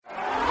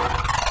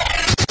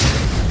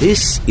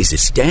This is a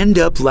Stand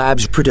Up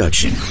Labs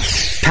production,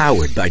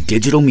 powered by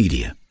digital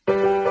media.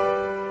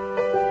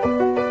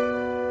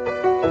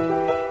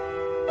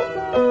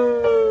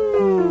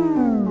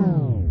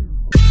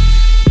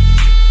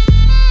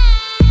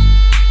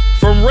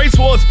 From Race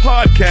Wars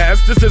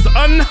Podcast, this is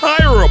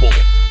Unhireable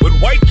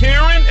with White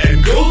Karen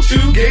and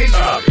Go-To Gay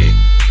Tommy.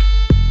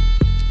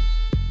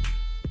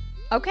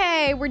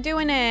 Okay, we're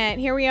doing it.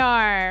 Here we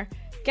are.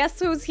 Guess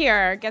who's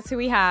here? Guess who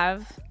we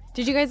have?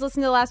 Did you guys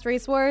listen to the last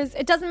Race Wars?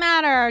 It doesn't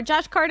matter.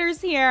 Josh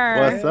Carter's here.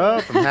 What's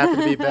up? I'm happy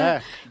to be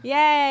back.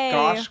 Yay.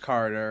 Gosh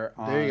Carter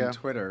on There you go.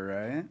 Twitter,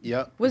 right?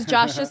 Yep. Was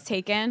Josh just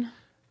taken?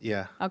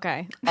 Yeah.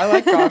 Okay. I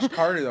like Gosh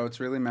Carter, though. It's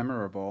really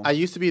memorable. I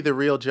used to be the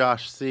real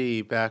Josh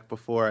C back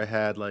before I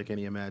had like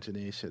any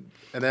imagination.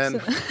 And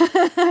then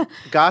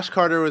Gosh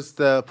Carter was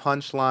the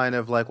punchline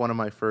of like one of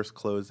my first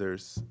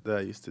closers that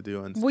I used to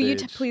do on stage. Will you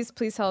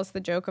please tell us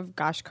the joke of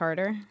Gosh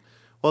Carter?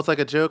 Well, it's like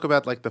a joke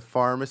about like the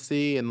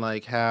pharmacy and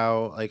like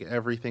how like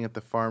everything at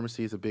the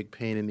pharmacy is a big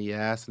pain in the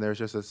ass. And there's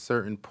just a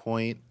certain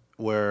point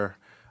where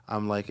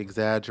I'm like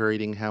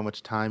exaggerating how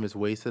much time is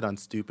wasted on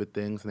stupid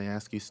things. And they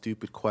ask you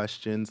stupid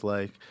questions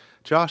like,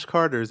 Josh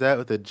Carter, is that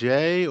with a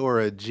J or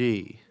a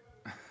G?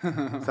 So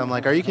I'm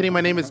like, are you kidding?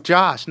 My name is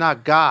Josh,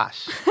 not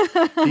Gosh.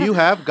 Do you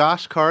have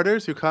Gosh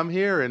Carters who come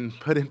here and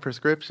put in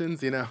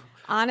prescriptions, you know?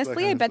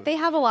 Honestly, I bet they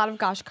have a lot of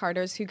Gosh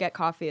Carters who get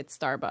coffee at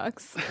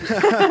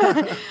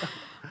Starbucks.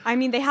 I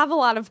mean, they have a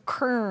lot of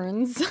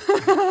kerns,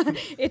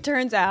 it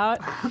turns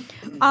out.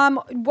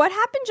 What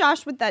happened,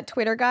 Josh, with that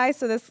Twitter guy?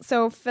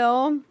 So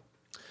Phil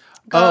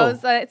goes,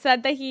 it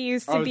said that he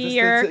used to be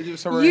your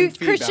youth,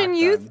 Christian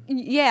youth.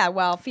 Yeah,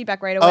 well,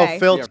 feedback right away. Oh,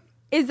 Phil. Yeah.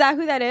 Is that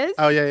who that is?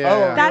 Oh,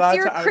 yeah. That's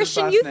your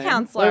Christian youth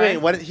counselor. Wait,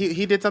 what?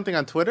 He did something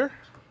on Twitter?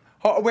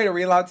 Oh, wait, are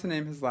we allowed to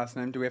name his last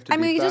name? Do we have to I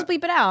mean, you just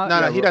bleep it out.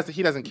 No, he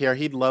doesn't care.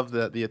 He'd love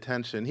the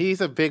attention. He's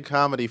a big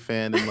comedy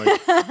fan and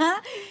like.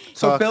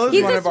 So Phil is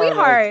He's one a of our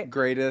sweetheart.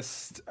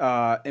 greatest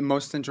and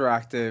most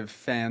interactive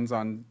fans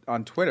on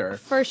Twitter.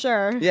 For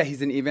sure. Yeah,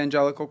 he's an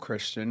evangelical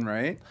Christian,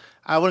 right?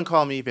 I wouldn't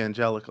call him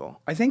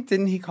evangelical. I think,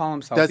 didn't he call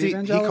himself Does he?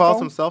 evangelical? He calls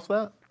himself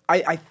that?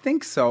 I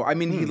think so. I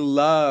mean, he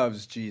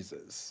loves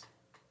Jesus.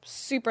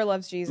 Super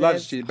loves Jesus.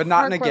 Loves Jesus, but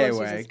not in a Hardcore gay loves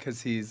way Jesus.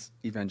 because he's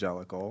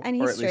evangelical. And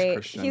or he's at least straight.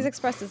 Christian. He's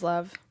expressed his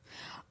love.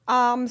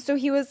 So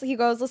he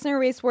goes, listen to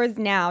Race Wars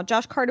now.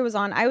 Josh Carter was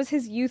on. I was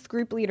his youth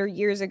group leader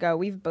years ago.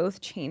 We've both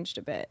changed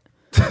a bit.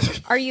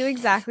 Are you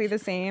exactly the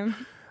same?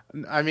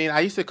 I mean, I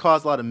used to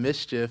cause a lot of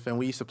mischief, and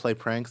we used to play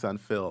pranks on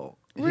Phil.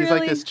 He's Really?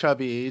 like this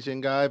chubby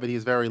Asian guy, but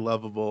he's very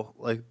lovable.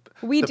 Like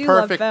We the do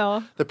love perfect,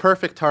 Phil. The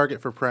perfect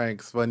target for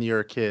pranks when you're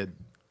a kid.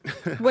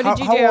 What did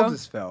you do? How old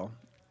is Phil?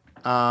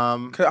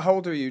 How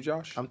old are you,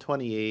 Josh? I'm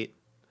 28.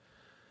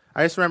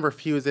 I just remember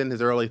he was in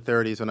his early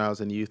 30s when I was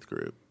in youth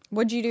group.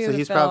 What'd you do So to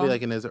he's Phil? probably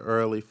like in his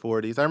early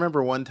 40s. I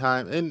remember one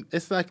time, and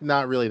it's like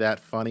not really that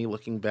funny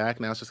looking back.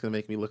 Now it's just gonna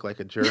make me look like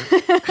a jerk.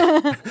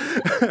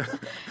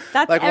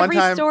 That's like one every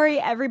time- story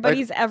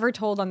everybody's ever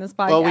told on this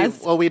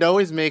podcast. Well, we'd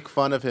always make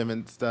fun of him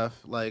and stuff,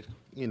 like,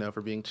 you know,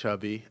 for being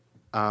chubby.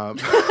 And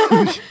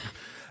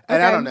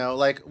I don't know,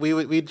 like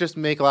we'd just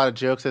make a lot of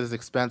jokes at his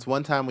expense.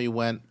 One time we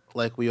went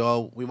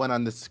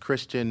on this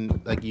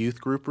Christian like youth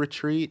group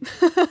retreat,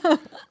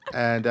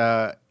 and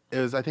I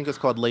think it was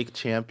called Lake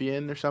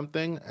Champion or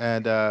something.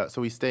 And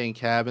so we stay in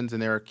cabins,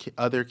 and there are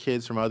other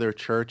kids from other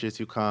churches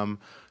who come.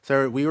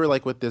 So we were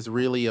like with this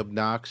really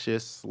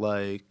obnoxious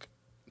like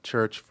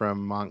church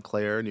from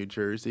Montclair, New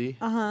Jersey.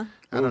 I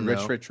don't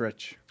know.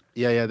 Rich.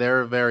 Yeah, they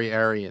were very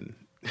Aryan.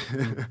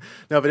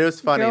 No, but it was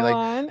funny. Go like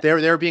on. they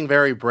were being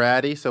very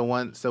bratty.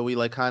 So we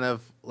like kind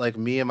of like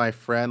me and my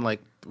friend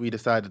like we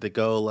decided to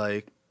go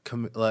like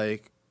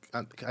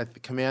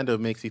commando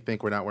makes you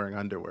think we're not wearing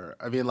underwear.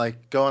 I mean,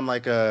 like go on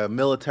like a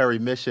military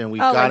mission. We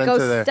got like into go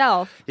their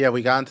stealth. Yeah,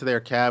 we got into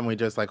their cabin. We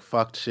just like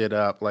fucked shit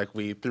up. Like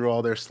we threw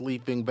all their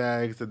sleeping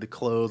bags and the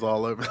clothes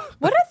all over.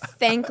 What a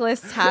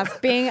thankless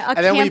task being a And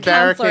then we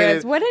camp counselor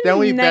is. barricaded. What a Then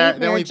we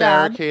nightmare job.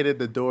 barricaded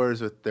the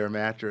doors with their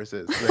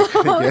mattresses.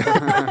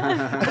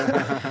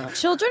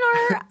 Children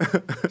are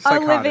a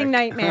Psychotic. living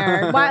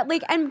nightmare. Why,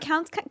 like, and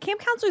camp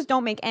counselors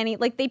don't make any.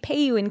 Like, they pay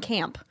you in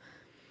camp.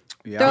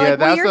 Yeah. They're Yeah, like,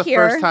 well, that's you're the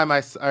here. first time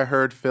I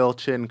heard Phil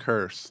Chin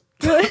curse.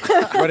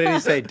 What did he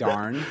say?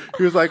 Darn.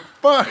 He was like,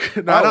 "Fuck."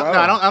 No, I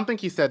wow. don't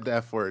think he said the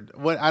F word.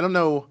 What? I don't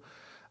know.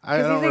 I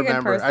 'Cause don't he's a good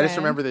remember. I just person.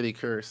 remember that he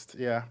cursed.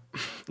 Yeah.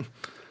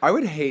 I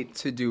would hate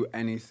to do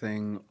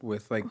anything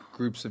with like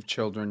groups of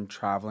children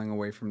traveling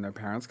away from their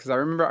parents because I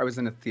remember I was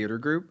in a theater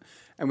group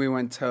and we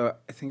went to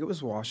I think it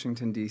was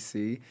Washington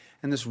D.C.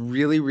 and this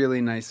really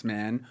really nice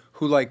man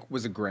who like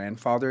was a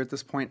grandfather at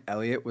this point.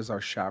 Elliot was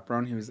our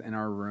chaperone. He was in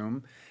our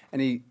room and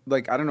he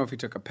like I don't know if he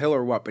took a pill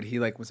or what, but he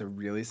like was a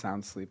really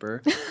sound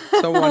sleeper.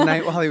 So one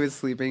night while he was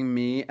sleeping,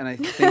 me and I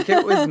think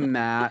it was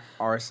Matt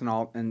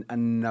Arsenal and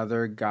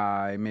another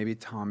guy, maybe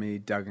Tommy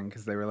Duggan,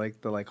 because they were like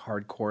the like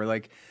hardcore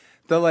like.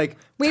 The like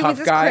Wait, tough was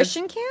this guys.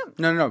 Christian camp?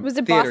 No. Was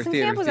it theater, Boston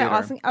theater, camp? Was theater. it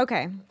Austin?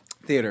 Okay.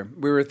 Theater.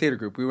 We were a theater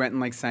group. We went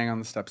and like sang on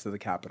the steps of the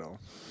Capitol.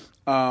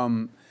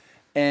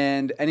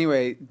 And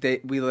anyway,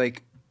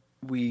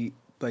 we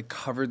like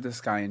covered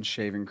this guy in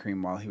shaving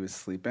cream while he was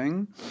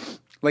sleeping.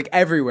 Like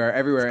everywhere.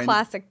 And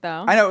Classic,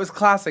 though. I know, it was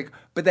classic,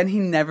 but then he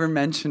never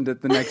mentioned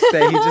it the next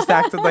day. He just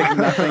acted like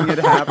nothing had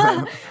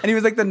happened. And he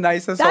was like the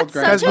nicest old That's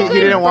grandpa. such a good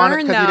He didn't want it-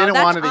 burn, 'cause he though. didn't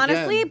That's want it again.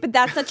 honestly, but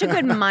that's such a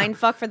good mind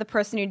fuck for the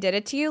person who did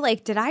it to you.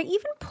 Like, did I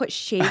even put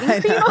shaving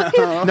cream on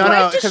you? No, Do I no,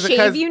 have to 'cause- shave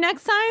 'cause- you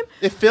next time?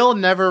 If Phil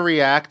never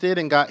reacted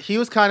and he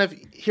was kind of,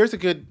 here's a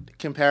good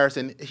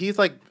comparison. He's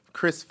like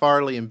Chris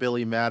Farley and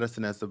Billy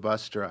Madison as the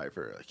bus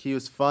driver. Like, he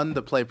was fun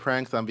to play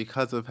pranks on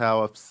because of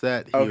how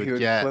upset he would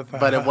get. flip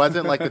But it out.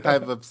 wasn't like the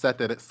type of upset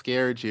that it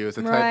scared you. It was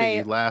the type that you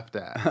Right. laughed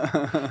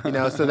at. You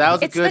know, so that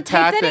was It's a good the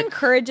type tactic. that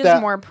encourages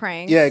that- more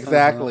pranks. Yeah,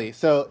 exactly.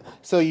 So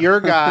your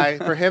guy,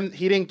 for him,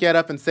 he didn't get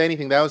up and say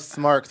anything. That was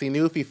smart because he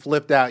knew if he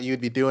flipped out,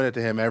 you'd be doing it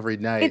to him every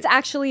night. It's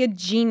actually a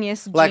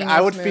genius. Like I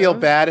would feel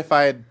move. bad if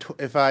I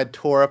had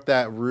tore up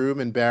that room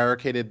and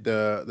barricaded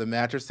the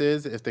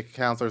mattresses. If the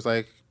counselor's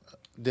like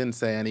didn't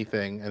say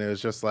anything and it was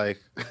just like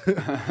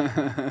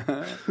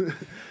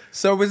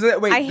So was it?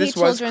 Wait, I this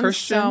hate was children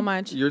Christian. so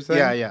much. You're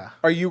saying? Yeah.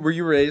 Were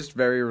you raised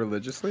very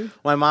religiously?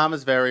 my mom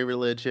is very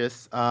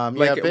religious. Like,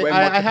 Yeah, in but what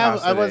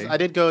capacity? I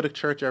did go to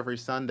church every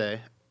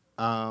Sunday,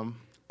 and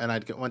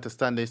went to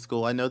Sunday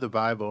school. I know the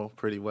Bible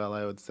pretty well,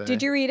 I would say.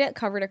 Did you read it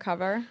cover to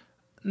cover?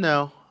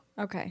 No,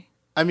 Okay.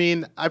 I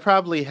mean I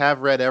probably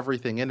have read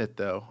everything in it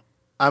though.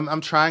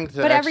 I'm trying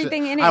to. But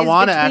everything in it I is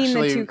wanna between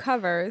actually, the two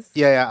covers.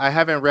 Yeah, I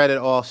haven't read it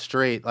all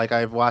straight. Like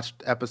I've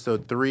watched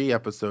episode 3,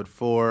 episode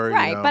 4.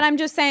 Right, you know. but I'm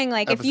just saying,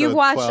 like, if you've episode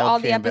watched 12 all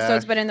the came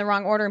episodes back. but in the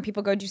wrong order and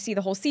people go, "Do you see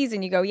the whole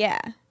season?" You go, "Yeah."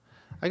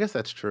 I guess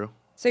that's true.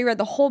 So you read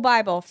the whole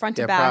Bible front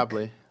to Yeah, back.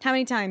 probably. How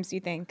many times do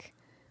you think?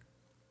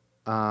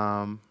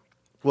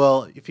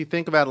 Well, if you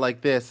think about it like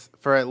this,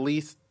 for at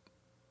least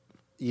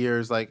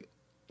years like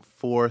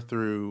 4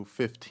 through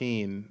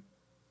 15,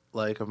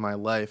 like of my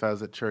life, I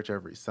was at church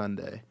every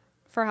Sunday.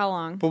 For how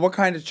long? But what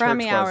kind of church For how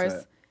many was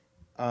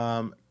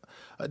hours?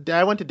 it?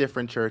 I went to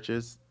different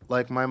churches.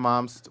 Like my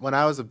mom's, when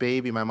I was a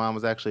baby, my mom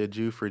was actually a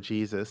Jew for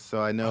Jesus,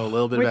 so I know a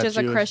little bit Which about is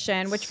a Jewish.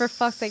 Christian, which for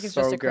fuck's sake is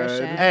So just a good.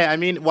 Christian. Hey, I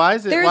mean, why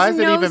is it? There's why does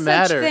no it even such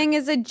matter? thing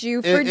as a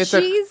Jew for It's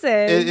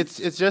Jesus.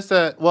 It's just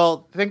a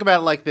well. Think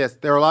about it like this: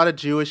 there are a lot of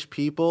Jewish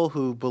people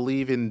who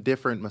believe in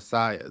different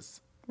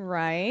messiahs.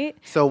 Right.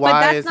 So But why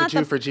that's is the not Jew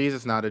the- for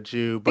Jesus not a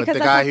Jew, but Because the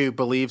that's guy not- who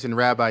believes in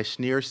Rabbi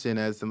Schneerson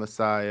as the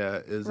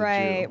Messiah is a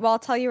Right. Jew? Well, I'll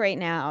tell you right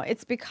now.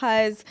 It's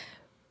because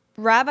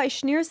Rabbi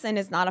Schneerson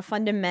is not a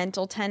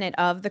fundamental tenet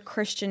of the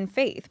Christian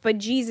faith, but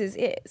Jesus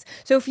is.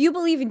 So if you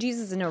believe in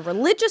Jesus in a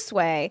religious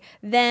way,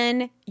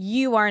 then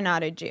you are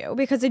not a Jew,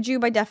 because a Jew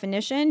by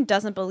definition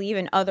doesn't believe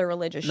in other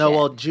religious No, shit.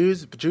 well,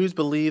 Jews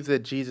believe that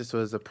Jesus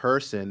was a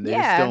person. They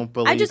Yeah. just don't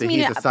believe I just that mean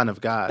he's it- the Son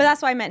of God. But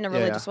that's why I meant in a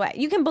Yeah. religious way.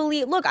 You can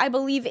believe. Look, I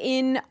believe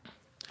in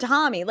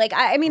Tommy. Like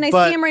I mean, I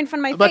But- see him right in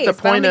front of my but face. the But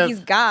I don't point think of- he's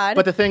God.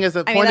 But the thing is,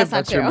 the I mean, point that's of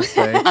not your true.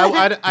 mistake.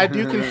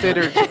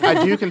 I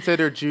do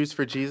consider Jews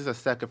for Jesus a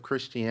sect of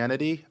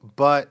Christianity,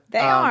 but They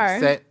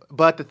are.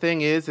 But the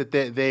thing is that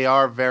they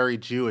are very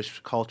Jewish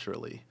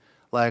culturally.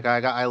 Like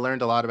I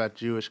learned a lot about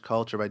Jewish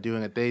culture by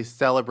doing it. They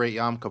celebrate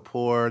Yom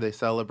Kippur. They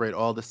celebrate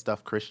all the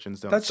stuff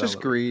Christians don't. That's just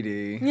celebrate.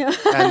 greedy. And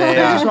They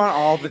just want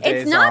all the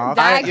days It's not off.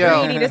 that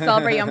Yo. greedy to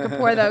celebrate Yom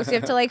Kippur though. So you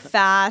have to like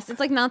fast. It's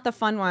like not the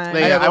fun one.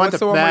 Yeah, but I went what's to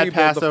the one where mad you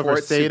build the Passover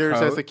Fort Seder's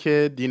Sukkot? as a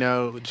kid. You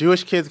know,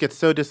 Jewish kids get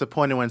so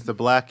disappointed when it's the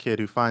black kid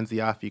who finds the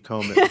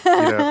afikomen. You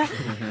know?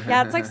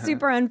 Yeah, it's like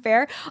super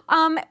unfair.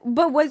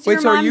 But was Wait,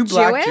 your so are mom you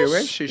black Jewish?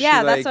 Jewish? Is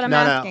Yeah, she, that's like- what I'm No,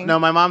 asking. no,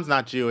 my mom's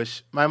not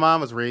Jewish. My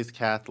mom was raised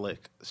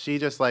Catholic. She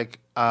just like.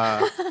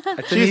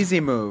 It's an She's- easy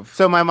move.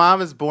 So my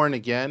mom is born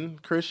again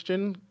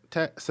Christian.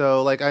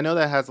 So like I know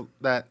that has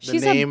that the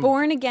She's name. a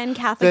born again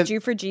Catholic the- Jew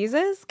for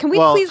Jesus. Can we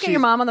Well, please get your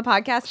she's- mom on the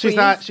podcast? She's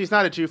please? she's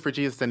not a Jew for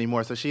Jesus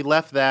anymore. So she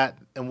left that,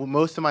 and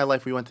most of my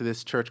life we went to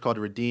this church called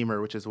Redeemer,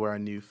 which is where I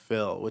knew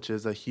Phil, which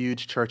is a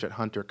huge church at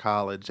Hunter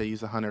College. They use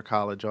the Hunter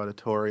College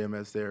auditorium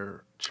as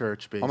their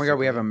church. Basically. Oh my God,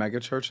 we have a mega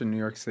church in New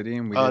York City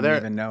and we Oh, didn't there-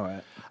 even know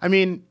it. I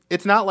mean,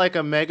 it's not like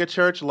a mega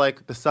church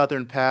like the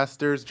Southern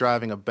pastors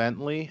driving a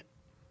Bentley.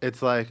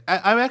 It's like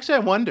I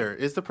wonder,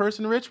 is the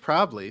person rich?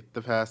 Probably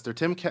the pastor.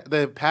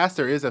 The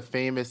pastor is a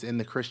famous in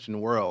the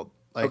Christian world.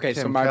 Like Okay,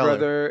 so Tim my Keller.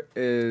 brother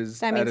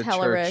is That at means a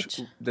hella church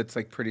rich. that's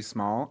like pretty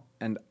small,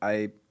 and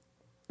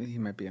he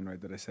might be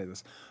annoyed that I say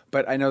this,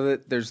 but I know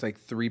that there's like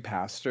 3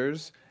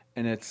 pastors,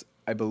 and it's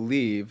I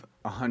believe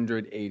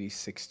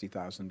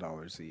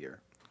 $160,000 a year.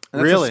 And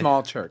that's Really? a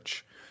small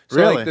church. So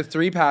Really? like the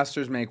 3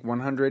 pastors make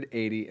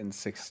 180 and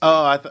 60.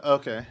 Oh,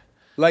 okay.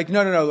 Like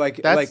no,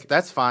 like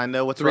That's fine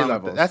though. What's 3 wrong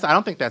levels. with that? I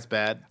don't think that's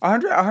bad.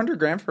 100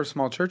 grand for a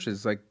small church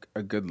is like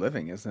a good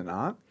living, is it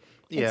not?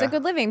 It's Yeah. a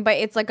good living, but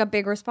it's like a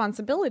big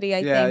responsibility, I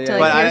Yeah, think, to yeah.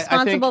 like But be I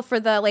responsible think- for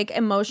the like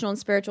emotional and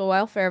spiritual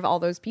welfare of all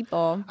those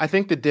people. I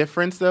think the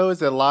difference though is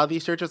that a lot of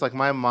these churches, like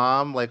my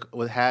mom,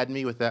 had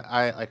me with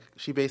that.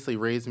 She basically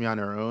raised me on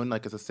her own,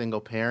 like as a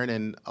single parent,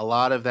 and a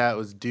lot of that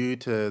was due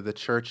to the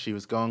church she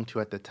was going to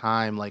at the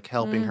time, like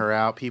helping her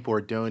out. People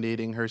were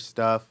donating her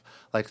stuff.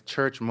 like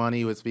church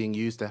money was being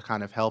used to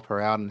kind of help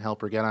her out and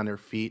help her get on her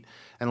feet.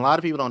 And a lot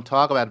of people don't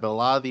talk about it, but a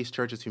lot of these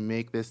churches who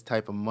make this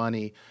type of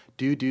money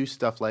do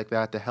stuff like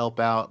that to help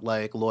out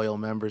like loyal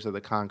members of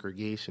the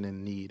congregation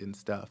in need and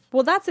stuff.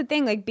 Well, that's the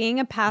thing. Like being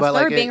a pastor,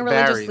 like, being it a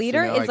religious varies,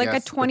 leader I is like a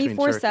guess, between 24/7,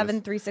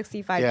 churches.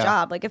 365 Yeah.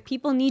 job. Like if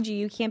people need you,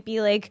 you can't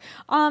be like,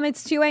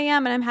 it's 2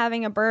 a.m. and I'm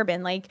having a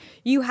bourbon. Like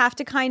you have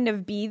to kind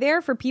of be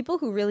there for people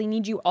who really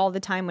need you all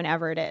the time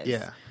whenever it is.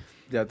 Yeah.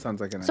 Yeah, it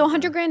sounds like an So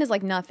idea. $100,000 is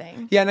like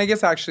nothing. Yeah, and I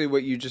guess actually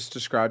what you just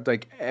described,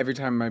 like every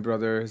time my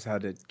brother has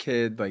had a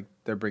kid, like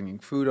they're bringing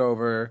food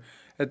over.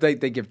 They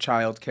give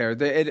childcare.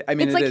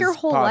 It's like it your is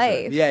whole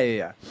positive. life.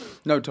 Yeah.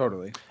 No,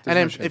 totally. And There's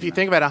then no shame if in you that.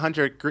 think about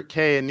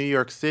 $100K in New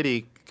York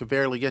City, could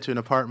barely get you an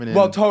apartment in.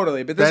 Well,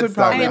 totally, but this would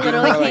Bed-Stuy. I probably mean, be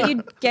literally more like-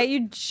 can't get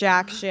you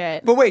jack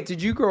shit. But wait,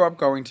 did you grow up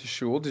going to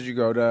shul? Did you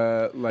go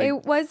to like?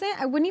 It wasn't,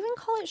 I wouldn't even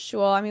call it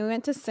shul. I mean, we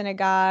went to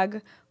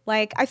synagogue.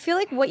 Like, I feel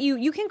like what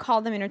you can call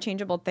them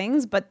interchangeable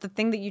things, but the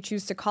thing that you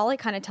choose to call it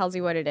kind of tells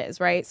you what it is,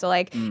 right? So,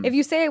 like, if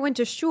you say I went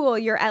to shul,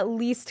 you're at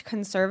least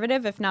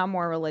conservative, if not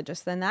more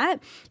religious than that.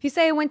 If you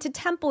say I went to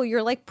temple,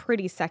 you're like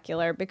pretty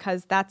secular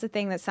because that's a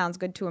thing that sounds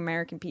good to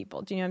American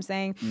people. Do you know what I'm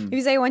saying? If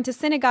you say I went to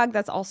synagogue,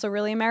 that's also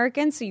really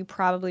American, so you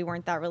probably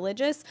weren't that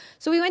religious.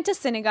 So we went to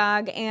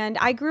synagogue, and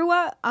I grew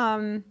up.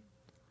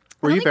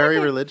 Were you think very my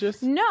pa-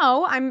 religious?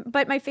 No,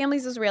 but my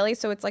family's Israeli,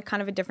 so it's like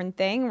kind of a different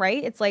thing,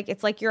 right? It's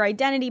like your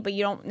identity, but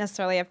you don't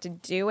necessarily have to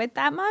do it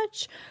that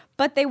much.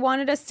 But they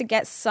wanted us to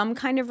get some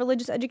kind of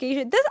religious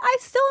education. I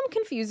still am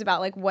confused about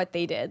like what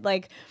they did.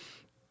 Like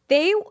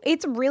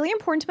it's really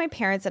important to my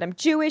parents that I'm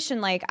Jewish and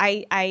like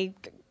I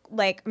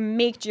like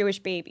make Jewish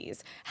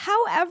babies.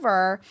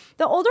 However,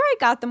 the older I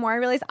got, the more I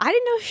realized I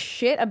didn't know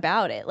shit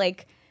about it.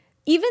 Like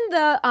even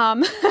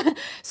the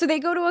so they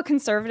go to a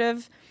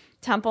conservative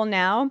temple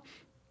now.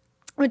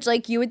 Which,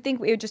 like, you would think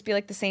it would just be,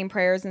 like, the same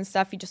prayers and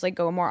stuff. You just, like,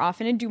 go more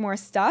often and do more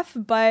stuff.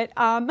 But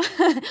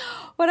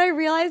what I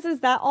realized is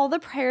that all the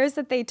prayers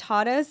that they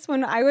taught us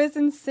when I was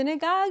in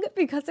synagogue,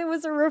 because it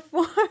was a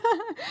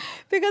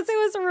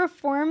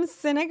reform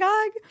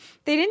synagogue,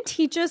 they didn't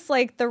teach us,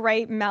 like, the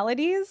right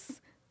melodies.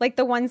 Like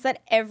the ones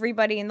that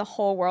everybody in the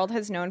whole world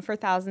has known for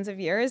thousands of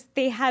years.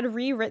 They had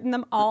rewritten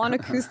them all on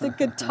acoustic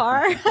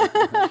guitar.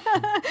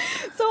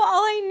 So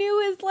all I knew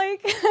is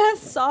like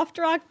soft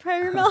rock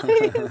prayer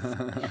melodies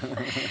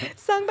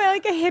sung by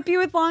like a hippie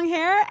with long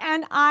hair.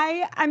 And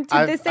I'm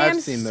to this day, I've I'm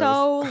seen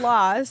so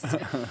lost.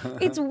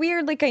 It's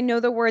weird. Like I know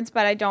the words,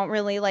 but I don't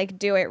really like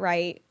do it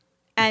right.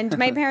 And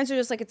my parents are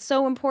just like, it's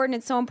so important.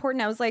 It's so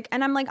important. I was like,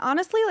 and I'm like,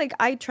 honestly, like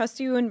I trust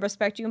you and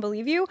respect you and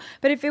believe you.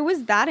 But if it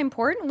was that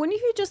important,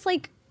 wouldn't you just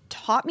like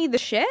taught me the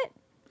shit?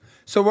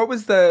 So what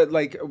was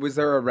was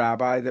there a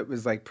rabbi that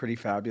was like pretty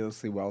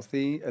fabulously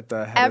wealthy at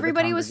the head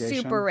Everybody of the was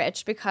congregation? super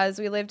rich because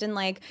we lived in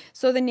like,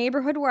 so the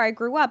neighborhood where I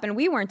grew up, and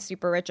we weren't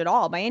super rich at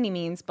all by any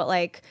means, but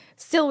like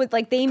still with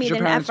like they made Your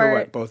an parents effort. are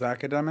what, both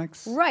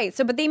academics? Right.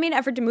 So, but they made an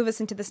effort to move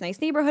us into this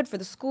nice neighborhood for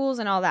the schools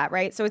and all that,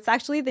 right? So it's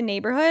actually the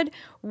neighborhood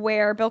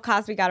where Bill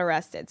Cosby got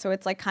arrested. So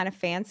it's like kind of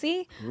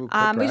fancy. Ooh,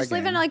 quit We just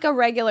live in bragging. like a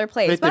regular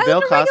place. Wait, but did I Bill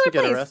live in a regular Cosby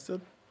get place.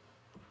 arrested?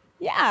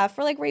 Yeah,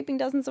 for like raping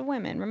dozens of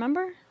women,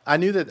 remember? I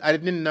knew that. I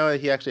didn't know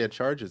that he actually had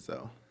charges,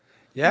 though.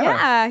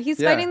 Yeah. He's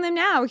Yeah. fighting them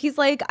now. He's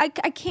like, I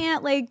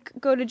can't like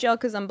go to jail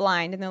because I'm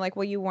blind. And they're like,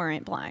 well, you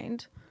weren't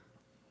blind.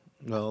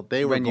 Well,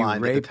 they were When you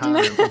blind at the raped time.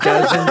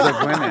 dozens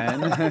of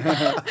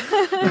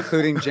women,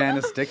 including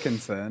Janice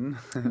Dickinson.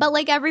 But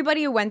like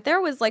everybody who went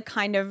there was like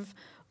kind of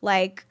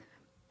like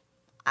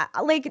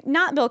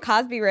not Bill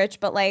Cosby rich,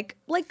 but like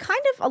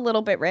kind of a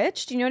little bit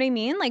rich. Do you know what I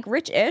mean? Like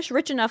rich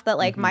enough that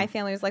like my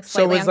family was like So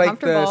slightly was like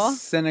uncomfortable. the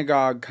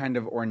synagogue kind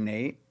of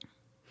ornate?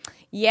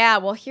 Yeah,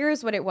 well,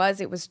 here's what it was.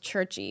 It was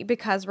churchy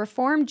because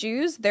Reform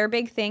Jews, their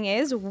big thing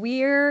is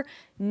we're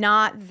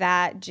not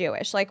that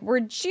Jewish. Like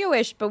we're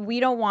Jewish, but we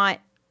don't want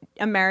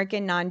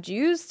American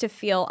non-Jews to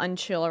feel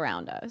unchill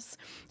around us.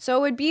 So it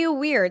would be a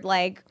weird,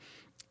 like,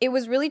 it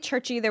was really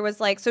churchy. There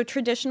was like, so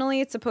traditionally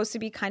it's supposed to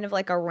be kind of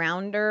like a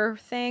rounder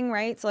thing,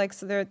 right? So like,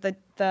 so there's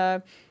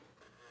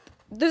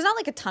not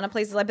like a ton of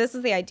places, like this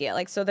is the idea.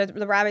 Like, so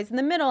the rabbis in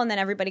the middle and then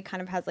everybody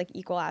kind of has like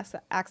equal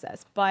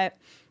access. But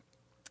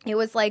it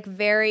was like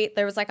there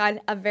was like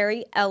a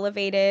very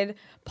elevated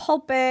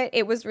pulpit.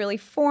 It was really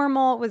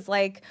formal. It was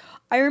like,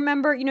 I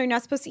remember, you're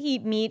not supposed to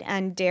eat meat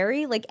and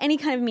dairy, like any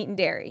kind of meat and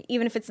dairy,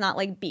 even if it's not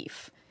like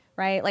beef,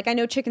 right? Like I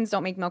know chickens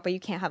don't make milk, but you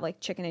can't have like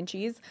chicken and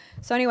cheese.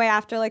 So anyway,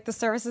 after like the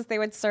services, they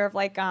would serve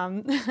like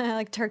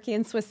like turkey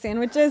and Swiss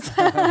sandwiches.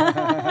 And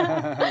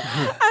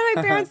my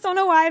parents don't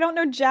know why I don't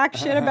know jack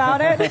shit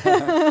about it.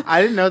 I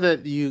didn't know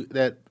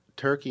that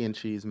turkey and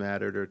cheese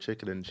mattered or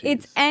chicken and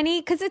cheese.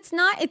 Because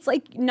it's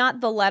like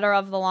not the letter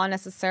of the law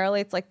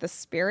necessarily. It's like the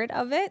spirit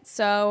of it.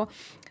 So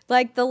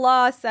like the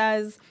law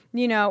says,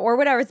 or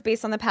whatever, it's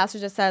based on the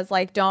passage that says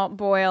like, don't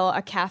boil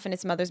a calf in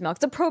its mother's milk.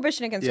 It's a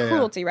prohibition against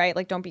cruelty, right?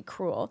 Like don't be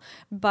cruel.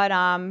 But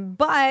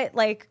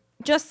like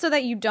just so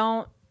that you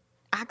don't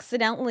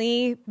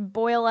accidentally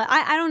boil it.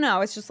 I don't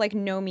know. It's just like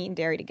no meat and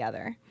dairy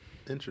together.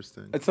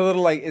 Interesting. It's a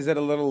little like, is it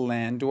a little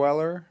land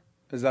dweller?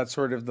 Is that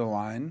sort of the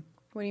line?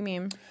 What do you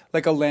mean?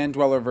 Like a land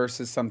dweller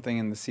versus something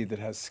in the sea that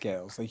has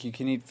scales. Like you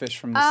can eat fish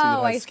from the sea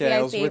Oh, that I has see, I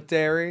scales see. with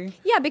dairy.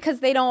 Yeah, because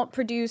they don't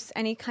produce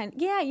any kind.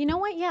 Yeah, you know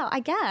what? Yeah,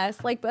 I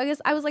guess. Like, I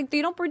guess I was like,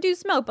 they don't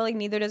produce milk, but like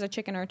neither does a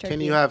chicken or a turkey. Can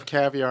you have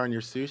caviar in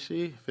your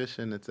sushi? Fish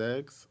and its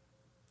eggs?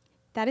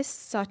 That is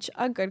such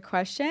a good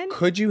question.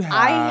 Could you have?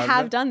 I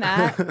have done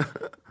that.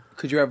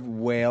 Could you have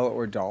whale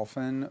or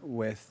dolphin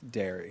with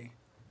dairy?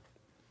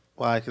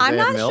 Why? 'Cause I'm they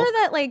have not milk? sure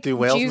that like Do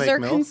whales Jews make are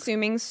milk?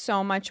 consuming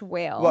so much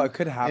whale. Well, it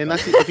could happen.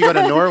 Unless if you go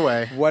to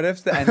Norway. What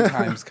if the end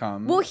times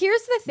come? Well,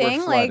 here's the We're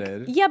thing, like,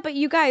 flooded. yeah, but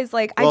you guys,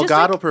 like, I Well, just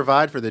God like, will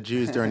provide for the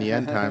Jews during the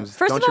end times.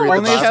 First Don't of you all, read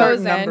we're the Only a Bible?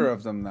 certain chosen. number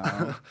of them,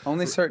 though.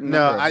 Only a certain No,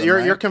 number of them, you're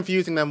right?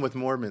 confusing them with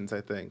Mormons,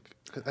 I think.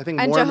 'Cause I think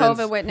and Mormons.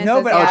 Jehovah Witnesses.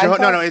 No, but Oh, yeah. I no,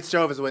 thought- it's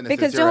Jehovah's Witnesses.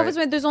 Because you're Jehovah's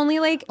right. Witnesses, there's only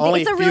like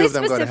Only it's a few really of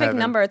them go to specific heaven.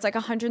 number. It's like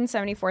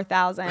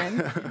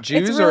 174,000.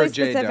 Jews it's or really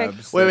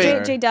J-dubs? specific. Wait,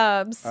 wait.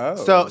 J-dubs.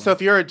 Oh. So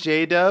if you're a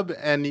J-dub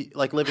and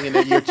like living in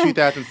the year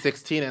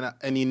 2016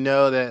 and you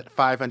know that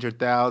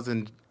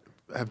 500,000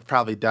 have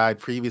probably died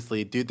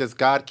previously, does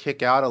God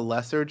kick out a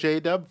lesser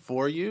J-dub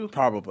for you?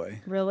 Probably.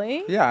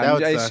 Really? Yeah, That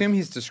would I suck. assume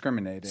he's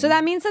discriminating. So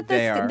that means that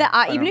They are.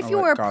 I even don't if know you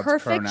what were a God's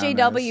perfect pronoun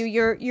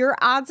JW, is. your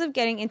odds of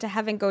getting into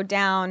heaven go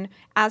down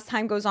as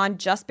time goes on,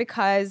 just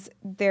because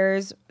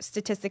there's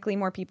statistically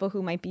more people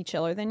who might be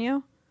chiller than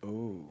you.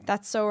 Ooh.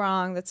 That's so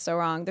wrong. That's so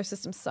wrong. Their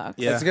system sucks.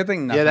 Yeah, It's a good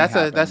thing Yeah,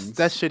 nothing that's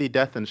happens. shitty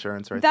death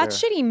insurance right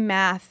That's there. shitty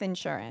math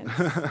insurance.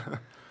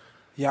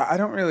 Yeah, I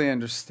don't really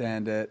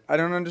understand it. I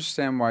don't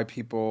understand why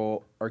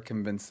people are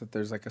convinced that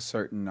there's like a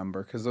certain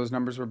number, because those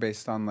numbers were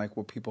based on like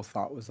what people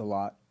thought was a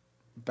lot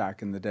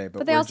back in the day.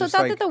 But they we're also just,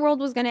 thought like, that the world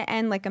was going to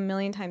end like a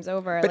million times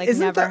over. But like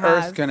isn't never the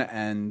has. Earth gonna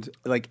end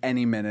like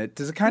any minute?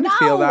 Does it kind of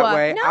feel that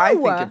way? No. I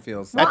think it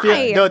feels that Why?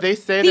 way. No, they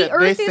say the that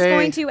Earth they is say,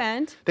 going to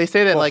end. They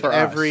say that Well, like for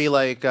every us.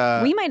 like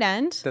We might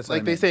end. That's what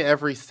like I they mean. say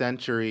every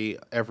century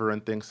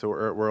everyone thinks the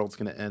world's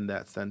going to end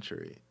that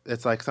century.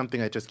 It's like something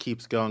that just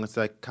keeps going. It's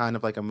like kind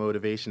of like a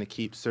motivation to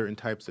keep certain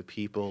types of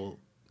people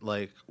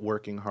like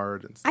working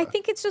hard and stuff. I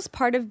think it's just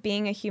part of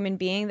being a human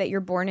being that you're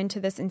born into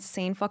this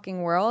insane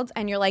fucking world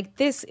and you're like,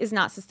 this is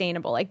not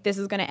sustainable. Like, this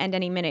is going to end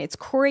any minute. It's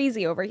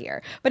crazy over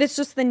here. But it's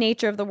just the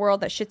nature of the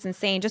world that shit's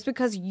insane. Just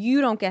because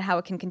you don't get how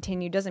it can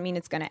continue doesn't mean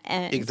it's going to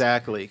end.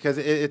 Exactly, because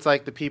it's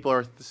like the people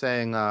are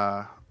saying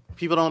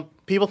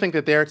people think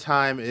that their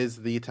time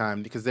is the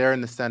time because they're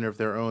in the center of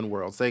their own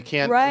worlds. They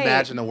can't Right.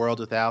 imagine a world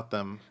without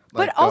them.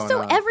 But like, going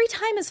also, on. every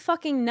time is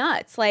fucking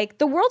nuts. Like,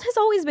 the world has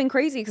always been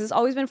crazy because it's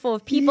always been full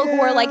of people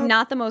who are, like, Yeah.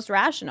 not the most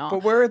rational.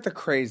 But we're at the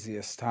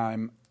craziest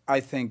time,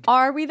 I think.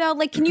 Are we, though?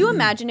 Like, can you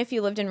imagine if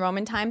you lived in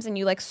Roman times and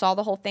you, like, saw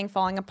the whole thing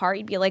falling apart?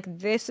 You'd be like,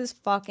 this is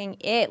fucking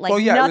it. Like, Well,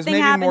 yeah, it was nothing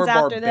maybe happens more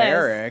after this.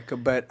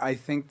 barbaric, but I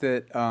think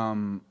that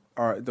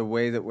the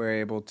way that we're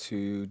able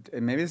to,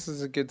 and maybe this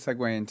is a good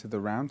segue into the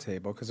round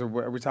table, because are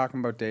we talking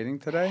about dating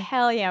today?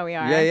 Hell yeah, we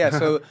are. Yeah.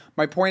 So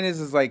my point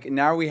is like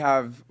now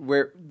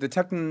where the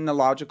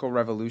technological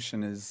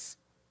revolution is,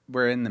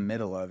 we're in the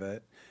middle of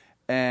it,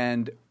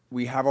 and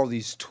we have all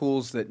these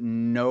tools that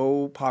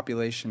no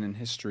population in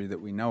history that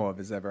we know of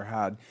has ever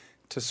had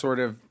to sort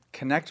of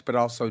connect, but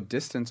also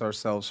distance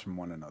ourselves from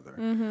one another.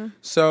 Mm-hmm.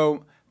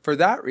 So for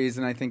that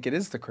reason, I think it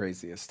is the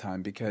craziest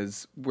time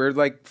because we're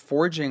like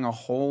forging a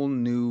whole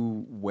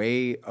new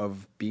way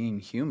of being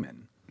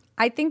human.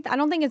 I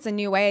don't think it's a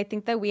new way. I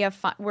think that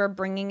we're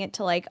bringing it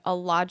to like a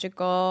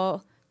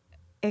logical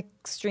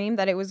extreme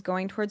that it was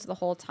going towards the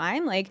whole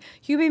time. Like,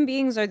 human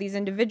beings are these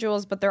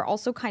individuals, but they're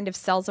also kind of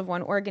cells of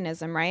one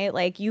organism, right?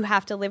 Like, you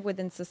have to live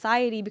within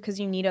society because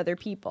you need other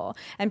people,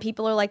 and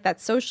people are like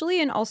that socially,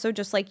 and also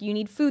just like you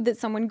need food that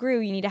someone grew,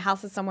 you need a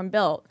house that someone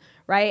built,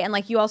 right? And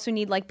like you also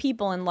need like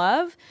people and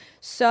love.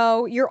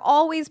 So you're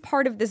always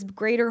part of this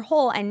greater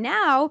whole. And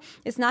now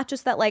it's not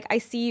just that like I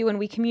see you and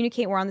we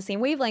communicate, we're on the same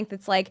wavelength.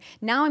 It's like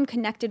now I'm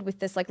connected with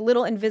this like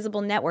little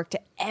invisible network to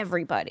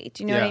everybody.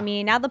 Do you know what I Yeah.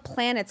 mean? Now the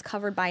planet's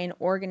covered by an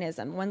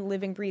organism, one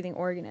living, breathing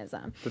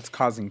organism. That's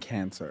causing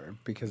cancer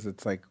because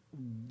it's like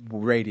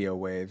radio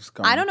waves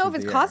going. I don't know through if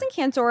it's the air. causing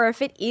cancer or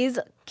if it is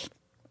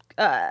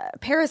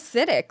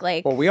parasitic.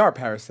 Like, Well, we are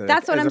parasitic.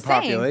 that's what as I'm a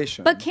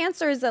population. saying. But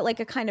cancer is like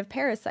a kind of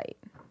parasite.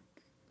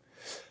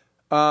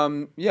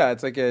 Yeah,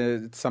 it's like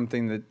it's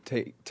something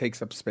that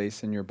takes up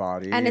space in your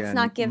body, And it's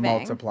not giving.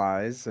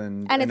 multiplies,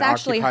 and And it's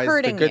actually occupies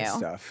hurting the good you.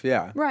 stuff.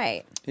 Yeah,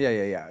 Right. yeah.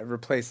 It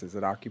replaces,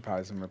 it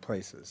occupies and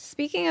replaces.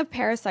 Speaking of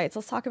parasites,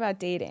 let's talk about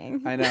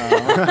dating. I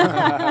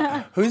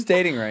know. Who's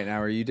dating right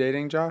now? Are you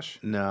dating, Josh?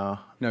 No.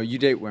 No, you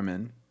date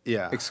women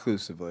Yeah.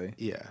 exclusively.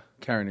 Yeah.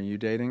 Karen, are you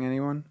dating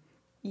anyone?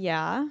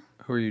 Yeah.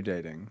 Who are you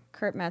dating?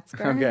 Kurt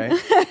Metzger. Okay,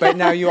 but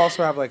now you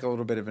also have like a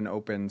little bit of an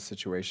open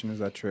situation. Is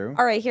that true?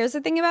 All right, here's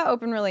the thing about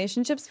open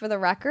relationships for the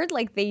record,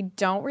 like they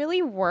don't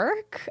really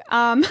work.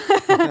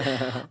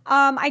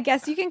 I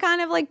guess you can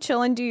kind of like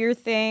chill and do your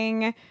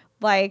thing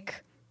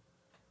like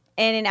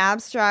in an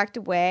abstract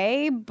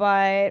way,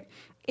 but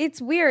it's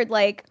weird.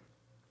 Like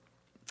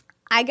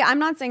I'm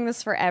not saying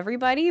this for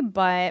everybody,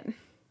 but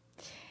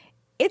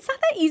it's not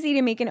that easy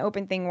to make an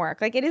open thing work.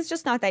 Like, it is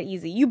just not that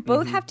easy. You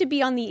both have to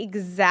be on the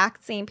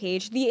exact same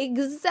page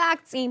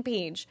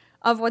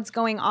of what's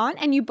going on,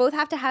 and you both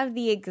have to have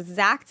the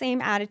exact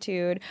same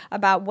attitude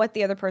about what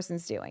the other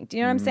person's doing. Do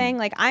you know what I'm saying?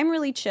 Like, I'm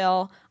really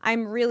chill.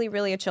 I'm really,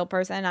 really a chill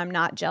person. I'm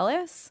not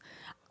jealous.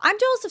 I'm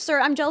jealous of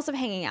I'm jealous of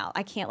hanging out.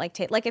 I can't like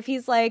take, like, if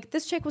he's like,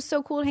 this chick was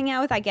so cool to hang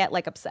out with, I get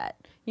like upset.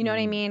 You know what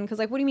I mean? Because,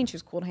 like, what do you mean she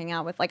was cool to hang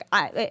out with? Like,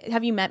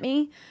 have you met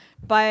me?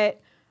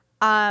 But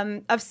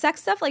of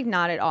sex stuff, like,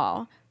 not at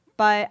all.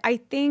 But I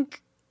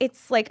think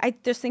it's like, I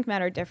just think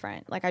men are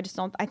different. Like, I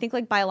think,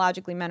 like,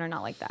 biologically men are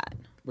not like that.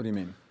 What do you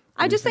mean?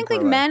 I just think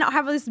like men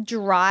have this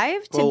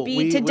drive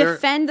to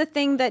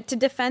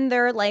defend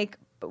their like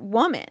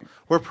woman.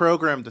 We're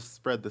programmed to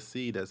spread the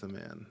seed as a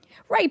man.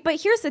 Right, but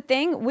here's the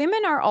thing.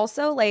 Women are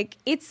also like,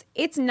 it's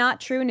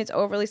not true and it's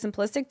overly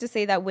simplistic to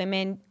say that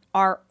women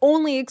are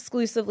only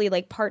exclusively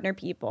like partner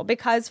people,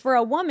 because for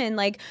a woman,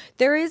 like,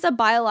 there is a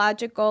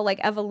biological, like,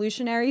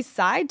 evolutionary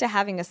side to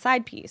having a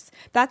side piece.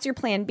 That's your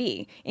plan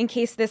B in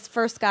case this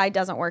first guy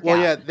doesn't work out.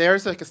 Well, yeah,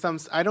 there's like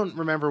I don't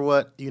remember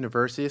what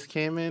university this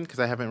came in because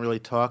I haven't really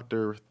talked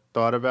or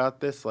thought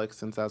about this like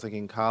since I was like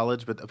in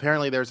college, but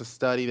apparently there's a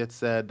study that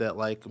said that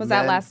like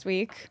that last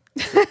week?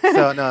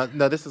 So no,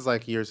 this is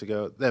like years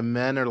ago. That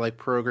men are like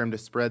programmed to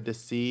spread the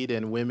seed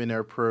and women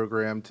are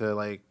programmed to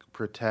like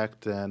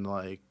protect and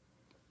like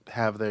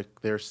have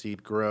their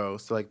seed grow.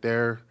 So like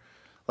they're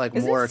like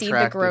more seed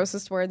attractive. The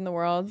grossest word in the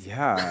world?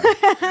 Yeah.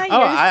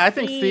 I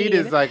think seed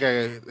is like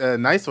a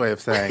nice way of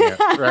saying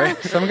it, right?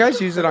 Some guys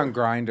use it on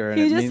Grindr.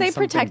 You just say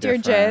protect your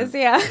jizz,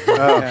 yeah.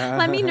 Yeah.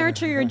 Let me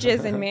nurture your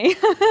jizz in me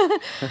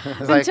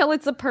until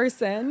it's a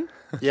person.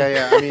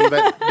 Yeah. I mean,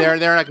 but they're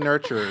like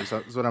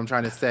nurturers. Is what I'm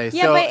trying to say.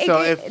 Yeah,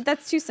 but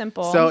that's too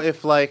simple. So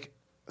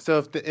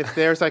if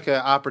there's like an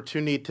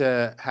opportunity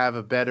to have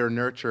a better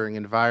nurturing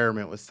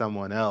environment with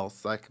someone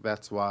else, like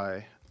that's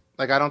why.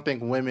 Like, I don't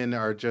think women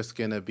are just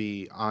going to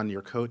be on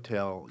your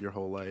coattail your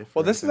whole life.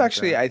 Well, this is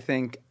actually, I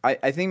think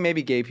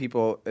maybe gay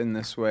people in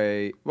this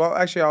way. Well,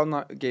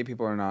 actually, gay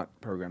people are not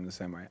programmed the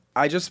same way.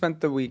 I just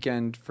spent the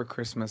weekend for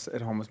Christmas at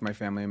home with my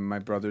family, and my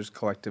brothers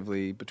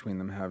collectively, between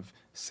them, have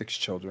 6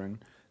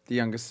 children. The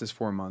youngest is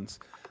 4 months.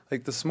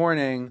 Like, this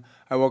morning,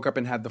 I woke up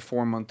and had the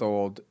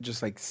 4-month-old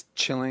just, like,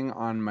 chilling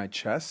on my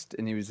chest,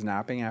 and he was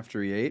napping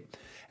after he ate.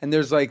 And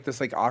there's, like,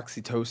 this, like,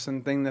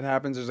 oxytocin thing that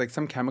happens. There's, like,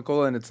 some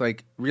chemical, and it's,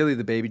 like, really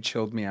the baby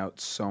chilled me out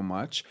so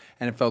much,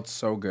 and it felt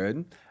so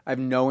good. I have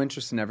no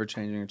interest in ever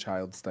changing a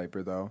child's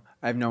diaper, though.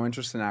 I have no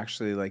interest in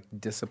actually, like,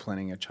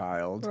 disciplining a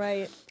child.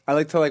 Right. I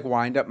like to, like,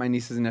 wind up my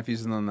nieces and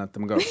nephews and then let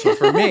them go. So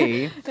for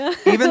me,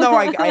 even though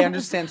I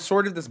understand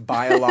sort of this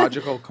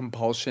biological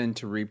compulsion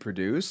to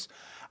reproduce,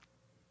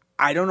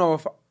 I don't know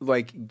if,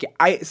 like,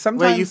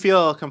 sometimes... Wait, you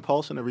feel a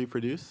compulsion to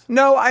reproduce?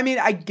 No, I mean,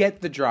 I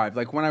get the drive.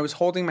 Like, when I was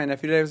holding my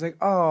nephew today, I was like,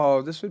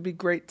 oh, this would be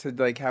great to,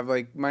 like, have,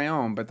 like, my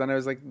own. But then I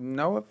was like,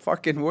 no, it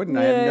fucking wouldn't.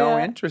 I have no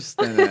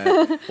interest in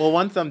it. Well,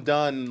 once I'm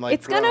done, like,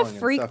 it's going to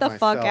freak the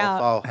fuck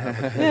out. I'll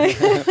have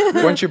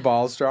it. Once your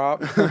balls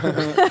drop.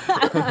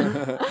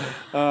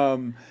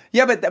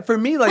 Yeah, but for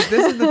me, like,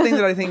 this is the thing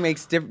that I think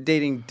makes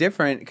dating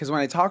different. Because when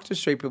I talk to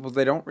straight people,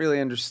 they don't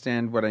really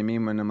understand what I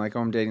mean when I'm like, oh,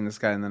 I'm dating this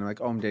guy. And then I'm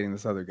like, oh, I'm dating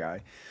this other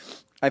guy.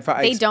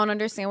 They don't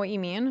understand what you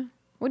mean?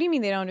 What do you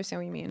mean they don't understand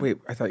what you mean? Wait,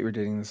 I thought you were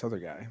dating this other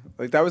guy.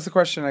 Like, that was the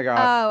question I got.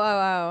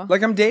 Oh.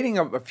 Like, I'm dating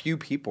a few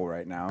people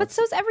right now. But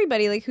so's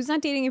everybody. Like, who's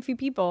not dating a few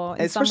people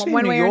in especially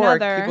one in way New or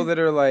York, another? people that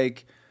are,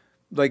 like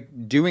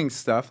doing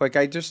stuff. Like,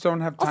 I just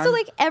don't have time. Also,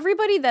 like,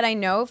 everybody that I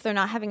know, if they're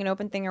not having an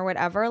open thing or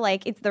whatever,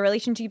 like, it's the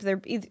relationship,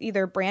 they're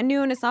either brand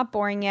new and it's not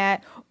boring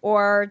yet,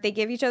 or they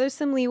give each other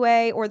some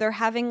leeway, or they're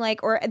having,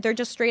 like, or they're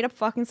just straight up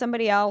fucking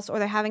somebody else, or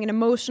they're having an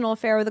emotional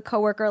affair with a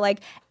coworker.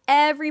 Like,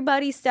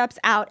 everybody steps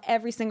out,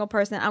 every single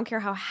person. I don't care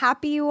how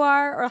happy you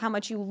are or how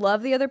much you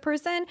love the other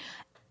person.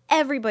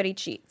 Everybody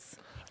cheats.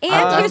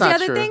 And here's the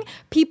other thing.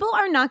 People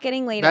are not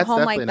getting laid at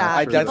home like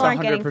that. True. That's People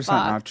aren't getting 100% fucked.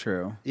 not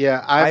true.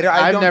 Yeah, I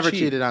I've never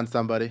cheat. cheated on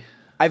somebody.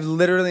 I've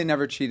literally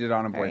never cheated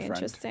on a Very boyfriend.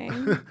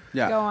 interesting.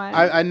 Yeah. Go on.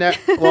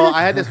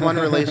 I had this one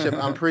relationship.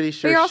 I'm pretty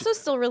sure. But you're also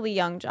still really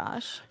young,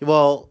 Josh.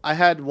 Well, I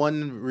had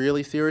one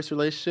really serious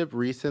relationship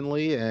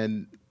recently,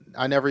 and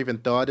I never even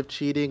thought of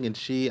cheating. And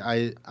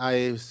I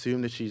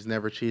assume that she's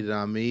never cheated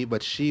on me,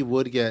 but she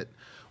would get.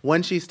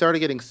 When she started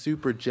getting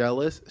super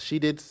jealous, she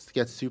did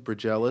get super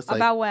jealous. About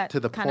like, what to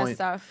the kind point, of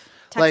stuff?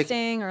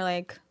 Texting or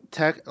like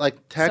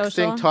texting,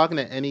 social? talking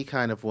to any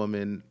kind of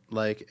woman,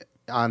 like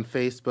on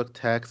Facebook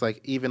text, like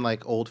even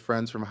like old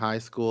friends from high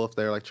school, if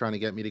they're like trying to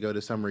get me to go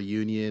to some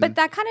reunion. But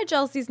that kind of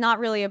jealousy is not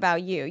really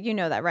about you. You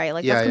know that, right?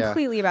 Like, that's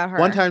completely about her.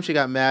 One time she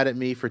got mad at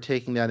me for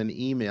taking down an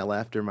email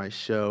after my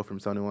show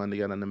from someone who wanted to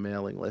get on the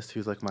mailing list,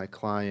 who's like my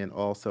client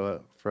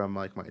also from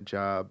like my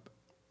job.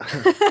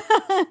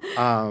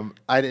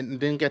 I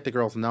didn't get the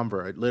girl's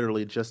number. I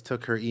literally just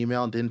took her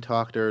email and didn't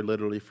talk to her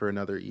literally for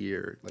another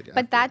year.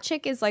 But that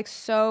chick is like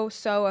so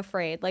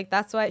afraid. Like,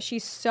 that's why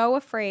she's so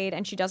afraid,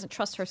 and she doesn't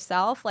trust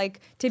herself,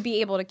 like, to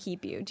be able to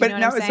keep you. Do you know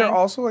what I'm saying? Is there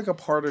also like a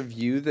part of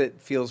you that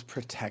feels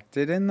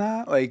protected in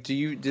that? Like, do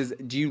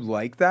you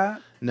like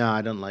that? No,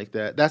 I don't like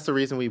that. That's the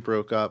reason we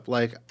broke up.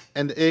 Like,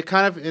 and it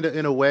kind of,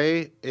 in a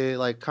way, it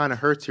like kind of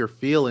hurts your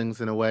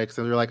feelings in a way because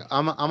you're like,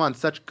 I'm on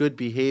such good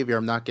behavior.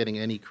 I'm not getting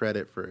any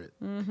credit for it.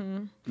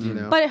 Mm-hmm. You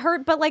know. But it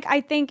hurt. But like,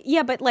 I think,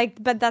 yeah. But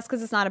that's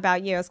because it's not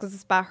about you. It's because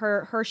it's about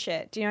her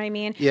shit. Do you know what I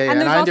mean? Yeah. And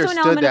And there's I also an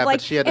understood element that, of like,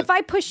 but she had if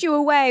I push you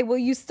away, will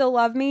you still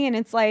love me? And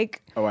it's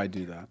like, Oh, I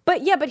do that.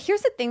 but yeah. But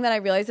here's the thing that I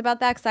realize about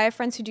that, because I have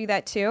friends who do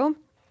that too,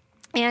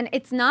 and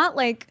it's not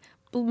like.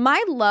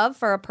 My love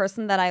for a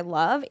person that I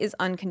love is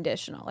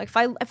unconditional. Like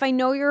if I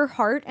know your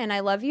heart and I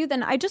love you,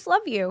 then I just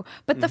love you.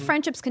 But the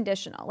friendship's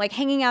conditional. Like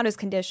hanging out is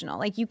conditional.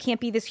 Like you can't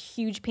be this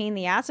huge pain in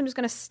the ass. I'm just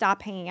going to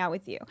stop hanging out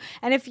with you.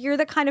 And if you're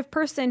the kind of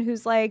person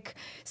who's like,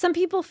 some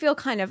people feel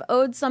kind of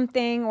owed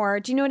something, or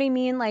do you know what I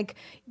mean? Like,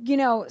 you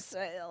know,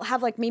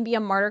 have like maybe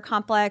a martyr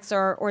complex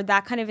or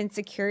that kind of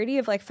insecurity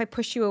of like, if I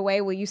push you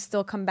away, will you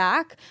still come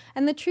back?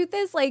 And the truth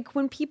is, like,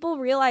 when people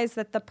realize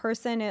that the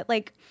person,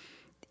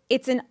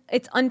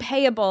 it's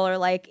unpayable or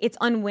like it's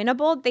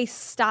unwinnable, they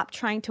stop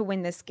trying to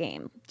win this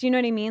game. Do you know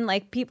what I mean?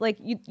 Like people, like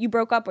you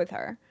broke up with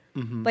her.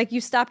 Mm-hmm. Like you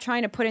stop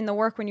trying to put in the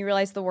work when you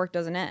realize the work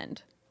doesn't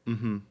end.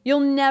 Mm-hmm. You'll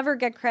never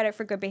get credit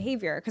for good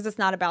behavior because it's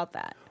not about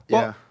that.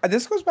 Well,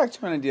 this goes back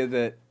to an idea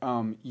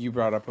that you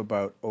brought up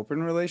about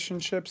open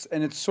relationships,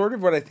 and it's sort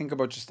of what I think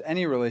about just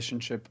any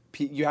relationship.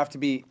 You have to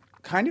be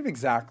kind of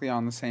exactly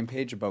on the same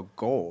page about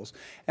goals.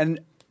 And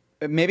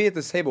maybe at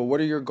this table,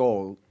 what are your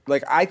goals?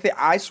 Like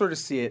I sort of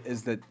see it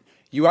as that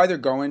you either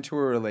go into a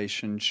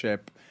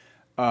relationship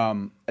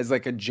as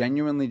like a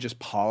genuinely just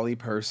poly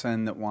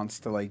person that wants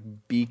to like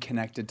be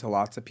connected to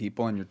lots of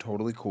people and you're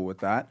totally cool with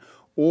that,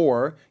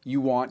 or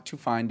you want to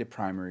find a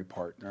primary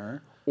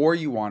partner, or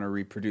you want to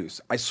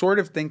reproduce. I sort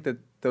of think that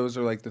those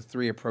are like the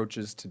three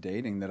approaches to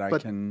dating that I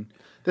can.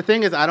 The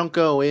thing is, I don't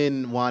go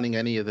in wanting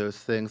any of those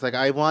things. Like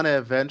I want to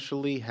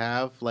eventually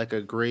have like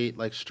a great,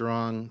 like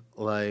strong,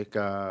 like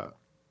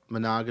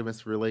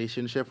monogamous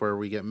relationship where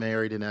we get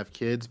married and have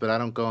kids, but I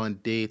don't go on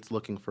dates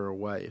looking for a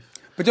wife.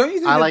 But don't you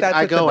think that's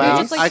I go at the out, base?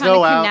 Just, like, I trying go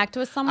to out, connect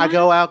with someone? I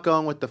go out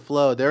going with the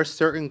flow. There are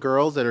certain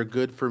girls that are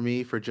good for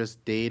me for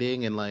just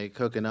dating and like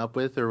hooking up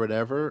with or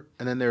whatever,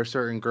 and then there are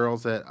certain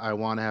girls that I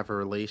want to have a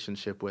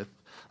relationship with.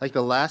 Like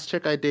the last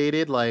chick I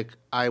dated, like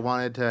I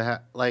wanted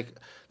to like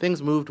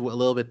things moved a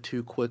little bit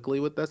too quickly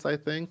with us, I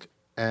think,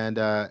 and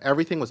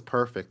everything was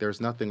perfect. There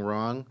was nothing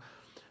wrong,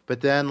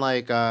 but then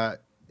like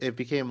it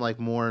became like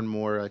more and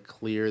more like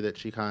clear that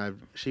she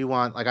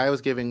like I was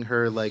giving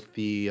her like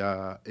the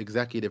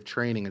executive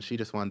training and she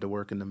just wanted to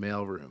work in the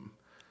mailroom.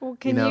 Well,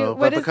 can you know, what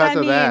but does because that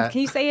of mean? that- Can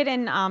you say it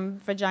in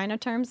vagina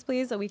terms,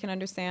 please, so we can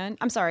understand?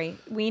 I'm sorry,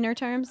 wiener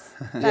terms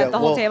that Yeah, the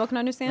whole well- table can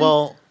understand?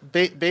 Well,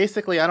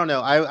 basically, I don't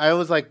know. I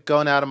was like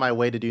going out of my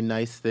way to do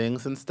nice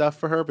things and stuff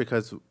for her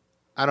because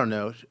I don't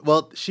know.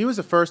 Well, she was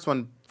the first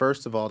one,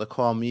 first of all, to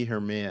call me her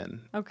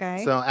man.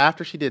 Okay. So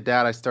after she did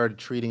that, I started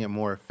treating it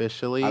more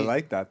officially. I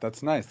like that.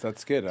 That's nice.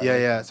 That's good.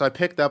 Yeah. So I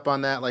picked up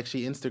on that. Like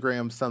she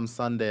Instagrammed some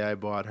Sunday I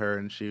bought her,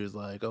 and she was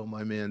like, "Oh,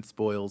 my man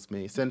spoils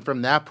me." So and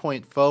from that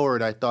point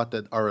forward, I thought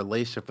that our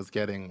relationship was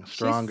getting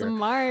stronger. She's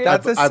smart.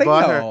 That's a I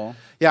bought her. signal.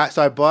 Yeah,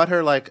 so I bought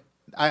her like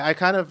I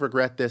kind of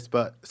regret this,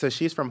 but so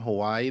she's from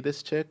Hawaii,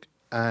 this chick,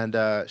 and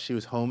she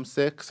was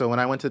homesick. So when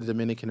I went to the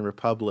Dominican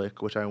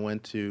Republic, which I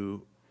went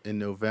to in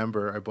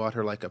November, I bought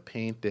her like a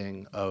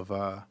painting of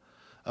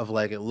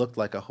like it looked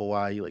like a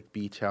Hawaii like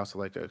beach house,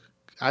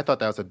 I thought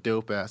that was a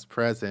dope ass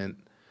present.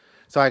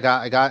 So I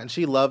got and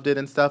she loved it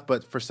and stuff,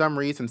 but for some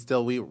reason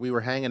still we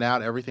were hanging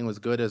out, everything was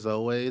good as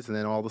always, and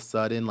then all of a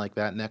sudden like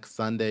that next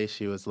Sunday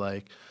she was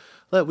like,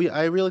 "Look,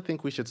 I really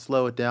think we should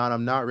slow it down.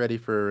 I'm not ready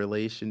for a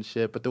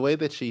relationship." But the way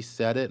that she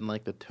said it and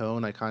like the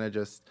tone, I kind of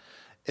just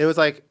it was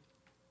like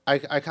I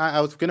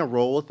was going to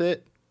roll with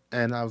it.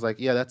 And I was like,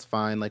 yeah, that's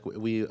fine. Like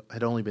we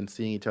had only been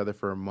seeing each other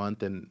for a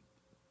month, and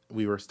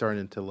we were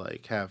starting to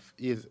like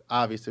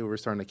obviously we were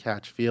starting to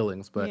catch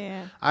feelings. But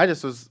Yeah. I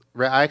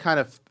kind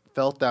of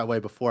felt that way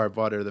before I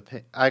bought her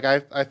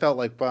I felt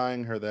like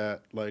buying her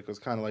that like was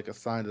kind of like a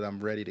sign that I'm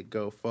ready to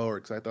go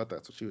forward because I thought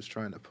that's what she was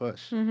trying to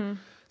push. Mm-hmm.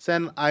 So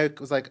then I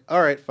was like,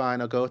 all right,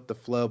 fine, I'll go with the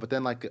flow. But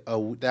then like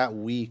that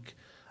week,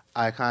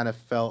 I kind of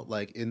felt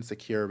like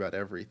insecure about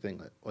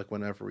everything. Like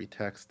whenever we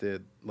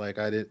texted, like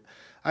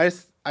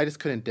I just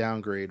couldn't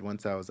downgrade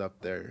once I was up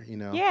there, you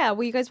know? Yeah,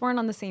 well, you guys weren't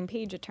on the same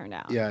page, it turned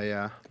out.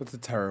 Yeah. That's a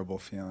terrible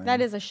feeling.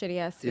 That is a shitty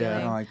ass feeling. Yeah.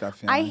 I don't like that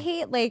feeling. I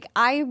hate,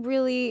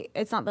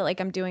 it's not that,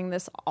 like, I'm doing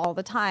this all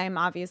the time.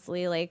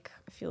 Obviously, like,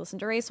 if you listen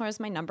to Racehorse,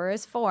 my number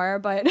is 4,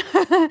 but,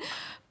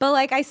 but,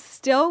 like, I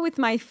still, with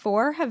my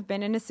 4, have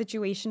been in a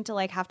situation to,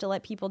 like, have to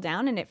let people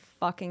down, and it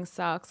fucking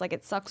sucks. Like,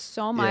 it sucks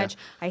so much.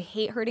 I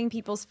hate hurting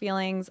people's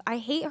feelings. I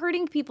hate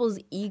hurting people's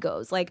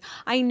egos. Like,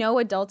 I know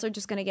adults are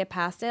just going to get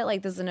past it.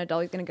 Like, this is an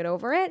adult who's going to get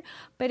over it,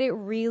 but it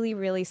really,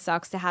 really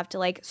sucks to have to,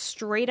 like,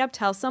 straight up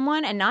tell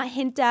someone and not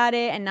hint at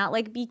it and not,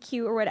 like, be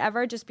cute or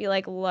whatever. Just be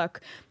like,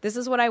 look, this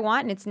is what I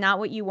want, and it's not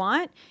what you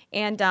want,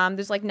 and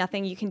there's, like,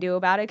 nothing you can do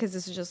about it because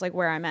this is just, like,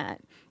 where I'm at.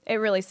 It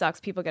really sucks.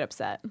 People get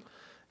upset.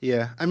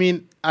 Yeah. I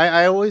mean,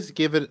 I always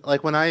give it,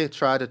 like, when I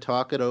try to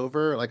talk it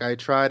over, like, I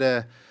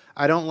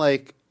don't,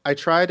 like, I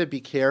try to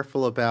be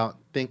careful about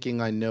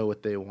thinking I know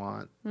what they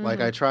want. Like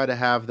I try to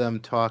have them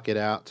talk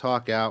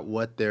out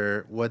what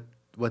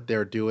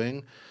they're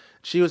doing.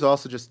 She was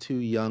also just too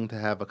young to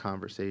have a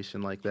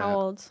conversation like that. How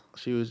old?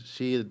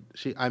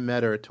 I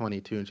met her at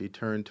 22 and she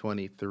turned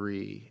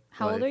 23.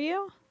 How old are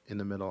you? In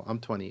the middle. I'm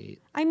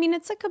 28. I mean,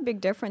 it's like a big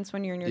difference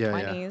when you're in your Yeah,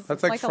 yeah. 20s.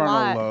 That's It's like a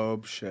lot. frontal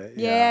lobe shit.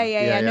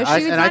 Yeah. No, I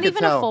she was could not even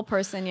a tell. full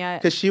person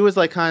yet. Because she was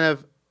like kind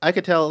of, I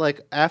could tell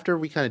like after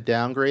we kind of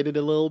downgraded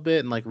a little bit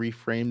and like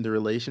reframed the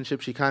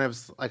relationship, she kind of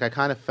like, I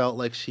kind of felt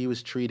like she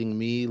was treating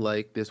me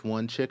like this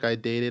one chick I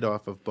dated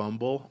off of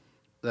Bumble.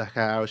 Like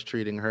how I was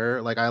treating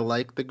her. Like I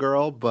liked the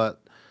girl,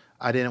 but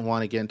I didn't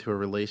want to get into a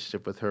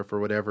relationship with her for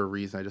whatever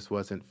reason. I just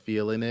wasn't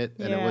feeling it.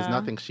 And it was Yeah.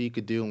 nothing she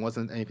could do and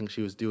wasn't anything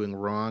she was doing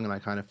wrong. And I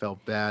kind of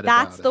felt bad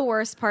about it. That's the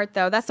worst part,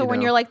 though. That's the You when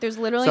know? you're like, there's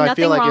literally So I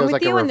nothing feel like it wrong was with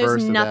like a you, and there's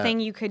reverse of that. nothing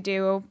you could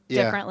do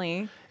Yeah.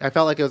 differently. I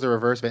felt like it was a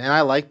reverse of it. And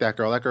I liked that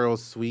girl. That girl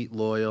was sweet,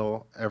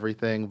 loyal,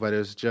 everything. But it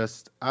was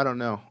just, I don't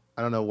know.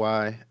 I don't know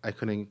why I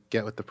couldn't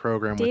get with the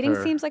program Dating with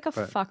her. seems like a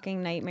but-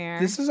 fucking nightmare.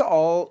 This is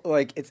all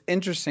like it's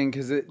interesting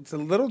because it's a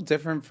little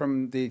different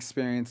from the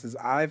experiences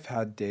I've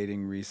had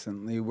dating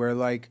recently, where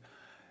like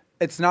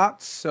it's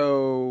not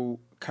so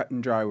cut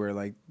and dry where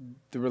like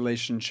the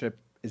relationship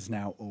is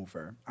now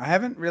over. I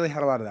haven't really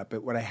had a lot of that,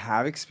 but what I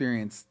have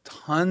experienced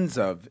tons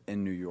of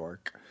in New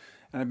York,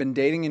 and I've been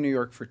dating in New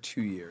York for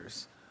 2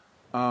 years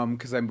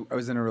because I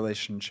was in a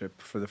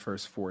relationship for the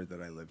first 4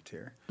 that I lived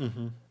here.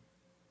 Mm-hmm.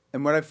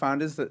 And what I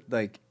found is that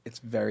like it's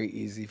very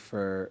easy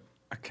for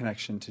a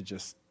connection to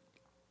just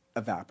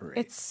evaporate.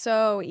 It's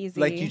so easy.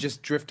 Like you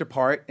just drift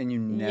apart and you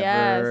Yes.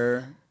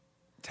 never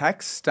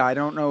text. I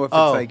don't know if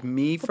Oh. it's like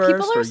me But first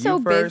people or are so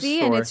you first. busy,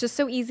 and or- it's just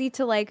so easy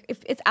to like. If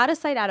it's out of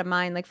sight, out of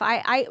mind. Like if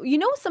I,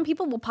 some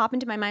people will pop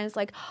into my mind. It's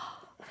like,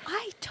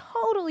 I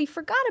totally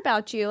forgot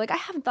about you. Like I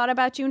haven't thought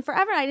about you in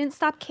forever. I didn't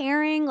stop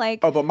caring. Like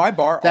Oh, but my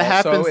bar That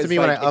also happens to is me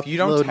like, when I if you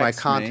don't upload my text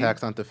me-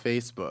 contacts onto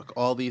Facebook.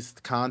 All these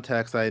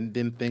contacts I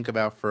didn't think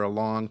about for a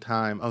long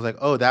time. I was like,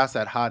 oh, that's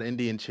that hot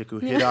Indian chick who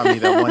hit on me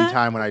that one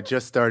time when I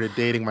just started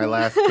dating my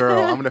last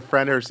girl. I'm going to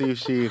friend her, see if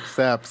she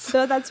accepts.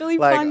 so that's really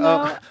Like, fun.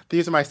 oh, though.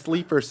 these are my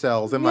sleeper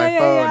cells in my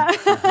Yeah.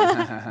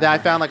 phone. Then I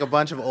found like a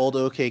bunch of old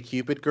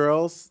OkCupid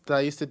girls that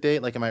I used to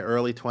date, like in my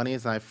early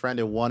 20s, and I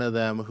friended one of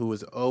them who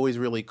was always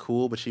really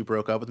cool, but she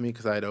broke up with me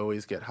because I'd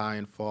always get high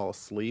and fall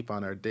asleep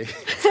on our dates.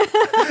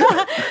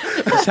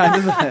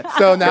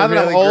 So now that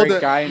I'm older,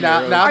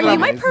 now Are that you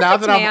my I'm now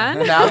perfect that man?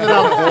 I'm now that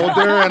I'm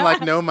older and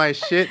like know my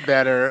shit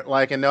better,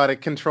 like and know how to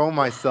control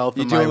myself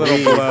You in do my a little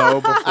weed,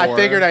 blow before. I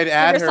figured I'd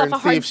add Give her yourself and a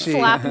see hard if she.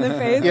 slap in the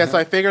face. Yeah, so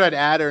I figured I'd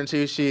add her and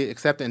see if she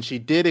accepted, and she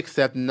did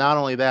accept. Not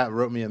only that,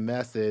 wrote me a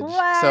message.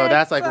 So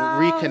that's like What?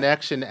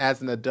 reconnection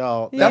as an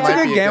adult. That's That a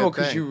might good be gamble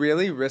thing. because you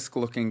really risk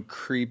looking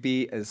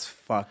creepy as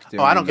fuck.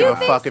 Doing Oh, I don't give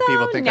that. a fuck if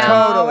people think no,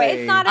 I'm. Totally.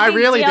 it's not a I big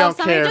really deal. don't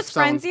Somebody care just if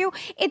someone- friends you.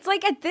 It's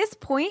like at this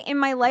point in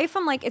my life,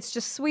 I'm like, it's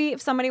just sweet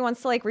if somebody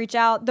wants to like reach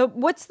out.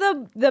 What's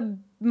the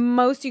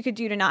most you could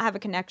do to not have a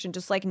connection?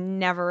 Just like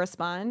never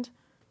respond.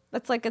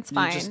 That's like it's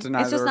fine. just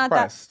deny It's the just not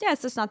request. that. Yeah,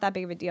 it's just not that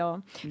big of a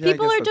deal. Yeah, I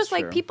People guess are that's just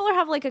like true. people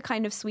have like a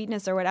kind of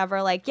sweetness or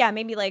whatever. Like yeah,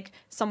 maybe like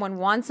someone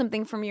wants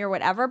something from you or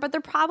whatever, but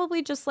they're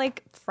probably just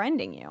like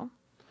friending you.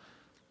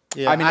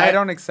 Yeah, I mean, I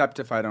don't accept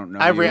if I don't know.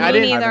 I you re- or I Me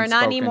didn't- neither, haven't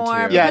not spoken to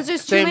anymore. you. Yeah, Because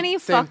there's too same- many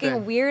same fucking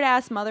thing. weird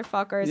ass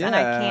motherfuckers, and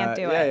I can't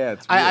do it. Yeah,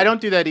 it's I weird.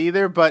 don't do that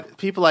either, but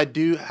people I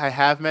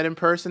have met in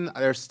person,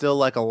 there's still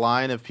like a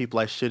line of people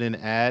I shouldn't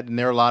add. And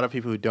there are a lot of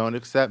people who don't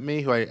accept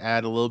me, who I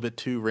add a little bit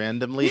too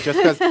randomly, just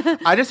because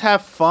I just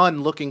have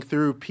fun looking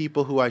through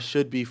people who I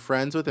should be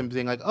friends with and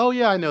being like, oh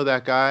yeah, I know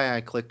that guy. And I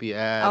click the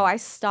ad. Oh, I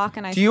stalk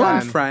and I Do you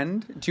stalk.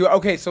 unfriend? Do you?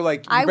 Okay, so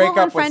like you I break will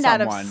up with unfriend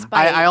out of someone.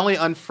 spite. I only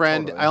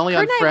unfriend. Totally. I only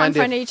Kurt and I have unfriend.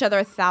 unfriended If, each other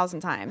 1,000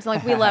 times.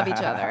 Like we love each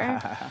other.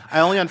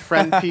 I only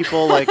unfriend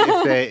people like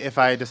if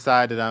I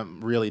decide that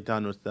I'm really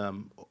done with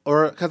them,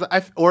 or if Yeah,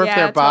 they're or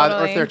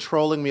totally. if they're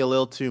trolling me a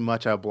little too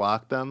much, I'll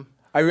block them.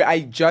 I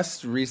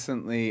just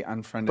recently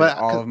unfriended But-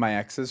 all of my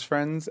ex's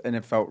friends, and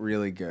it felt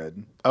really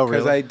good. Oh,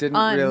 Because really? I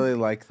didn't really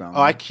like them.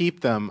 Oh, I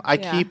keep them. I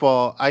Yeah.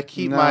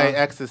 keep No. my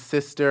ex's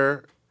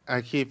sister. I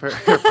keep her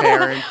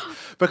parents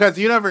because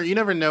you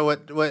never know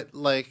what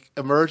like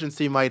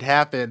emergency might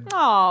happen.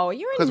 Oh,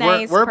 you're a Because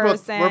nice we're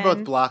person.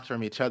 both blocked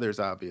from each other's,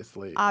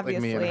 obviously.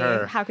 Obviously, like me and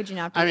her. how could you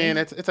not be? I mean,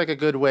 it's like a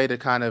good way to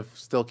kind of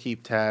still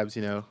keep tabs,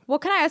 you know. Well,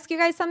 can I ask you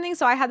guys something?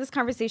 So I had this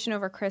conversation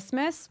over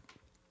Christmas.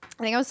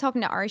 I think I was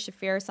talking to Ari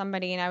Shafir or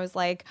somebody, and I was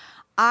like,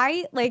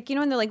 and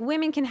they're like,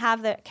 women can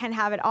have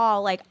it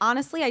all. Like,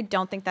 honestly, I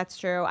don't think that's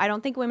true. I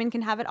don't think women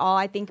can have it all.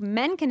 I think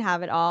men can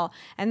have it all.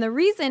 And the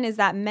reason is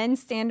that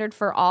men's standard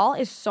for all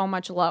is so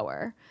much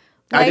lower.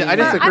 I I'm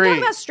disagree.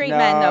 talking about straight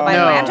men, though, by the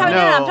No, way. I'm talking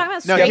about no,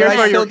 straight here's men.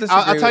 where I you're. still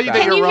I'll disagree tell with you that. that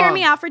Can you're you wrong. hear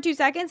me out for 2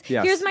 seconds?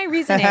 Yes. Here's my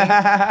reasoning.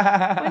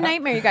 What a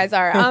nightmare you guys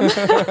are.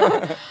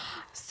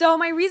 So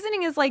my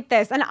reasoning is like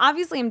this, and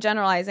obviously I'm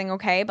generalizing,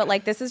 okay? But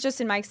like this is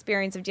just in my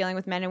experience of dealing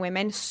with men and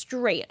women.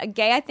 Straight, a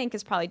gay, I think,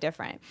 is probably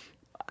different.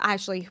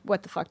 Actually,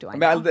 what the fuck do I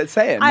know? mean,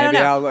 say it. I don't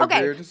Maybe know. I'll agree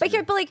or okay,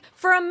 disagree. but like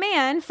for a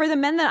man, for the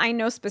men that I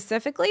know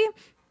specifically,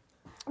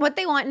 what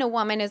they want in a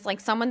woman is like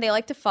someone they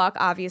like to fuck,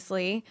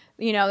 obviously,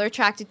 they're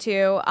attracted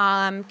to,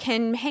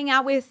 can hang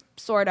out with,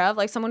 sort of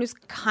like someone who's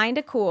kind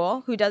of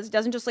cool, who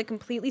doesn't just like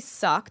completely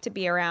suck to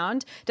be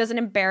around, doesn't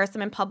embarrass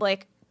them in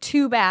public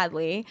too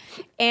badly,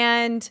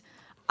 and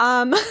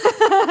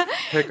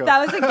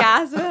that was a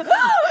gasp.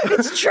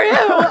 It's true.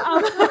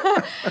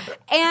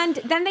 And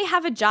then they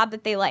have a job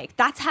that they like.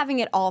 That's having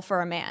it all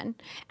for a man.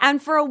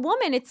 And for a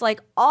woman, it's like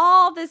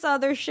all this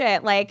other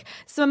shit. Like,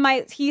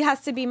 he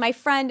has to be my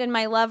friend and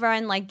my lover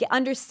and like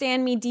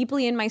understand me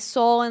deeply in my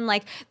soul. And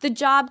like the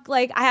job,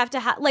 like I have to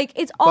have, like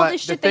it's all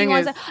this shit that he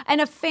wants.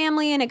 And a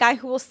family and a guy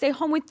who will stay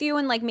home with you.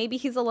 And like maybe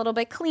he's a little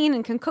bit clean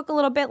and can cook a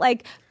little bit.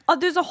 Like,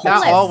 there's a whole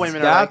not list. all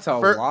women are That's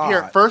like a lot.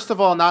 Here, first of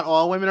all, not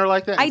all women are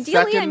like that. And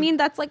Ideally,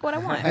 that's like what I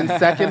want. And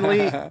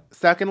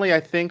secondly, I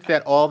think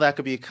that all that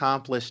could be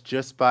accomplished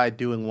just by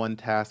doing one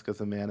task as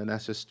a man, and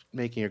that's just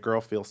making a girl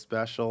feel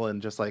special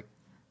and just like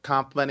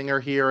complimenting her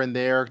here and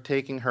there,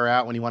 taking her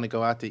out when you want to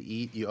go out to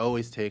eat. You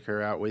always take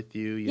her out with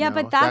you. You know,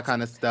 but that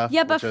kind of stuff.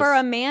 Yeah, but for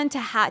a man to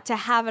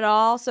have it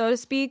all, so to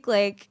speak,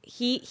 like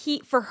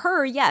he for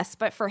her, yes,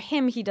 but for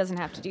him, he doesn't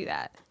have to do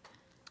that.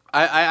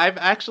 I've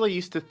actually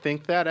used to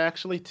think that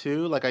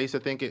too. Like I used to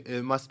think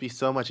it must be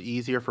so much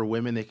easier for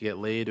women. They can get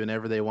laid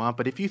whenever they want.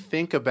 But if you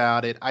think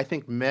about it, I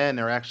think men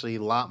are actually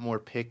a lot more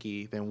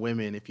picky than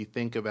women if you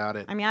think about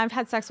it. I mean, I've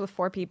had sex with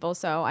 4 people,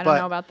 so I don't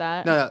know about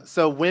that. No.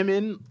 So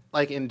women,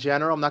 like in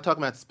general, I'm not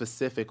talking about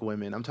specific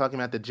women. I'm talking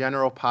about the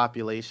general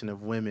population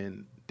of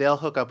women. They'll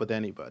hook up with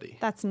anybody.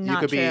 That's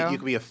not true. You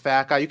could be a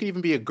fat guy. You could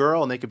even be a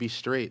girl, and they could be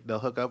straight. They'll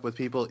hook up with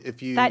people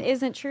if you. That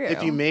isn't true.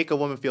 If you make a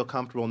woman feel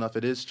comfortable enough,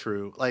 it is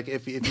true. Like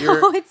if you're.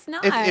 No, it's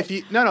not. If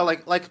you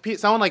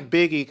someone like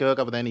Biggie could hook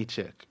up with any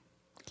chick.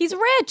 He's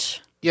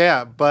rich.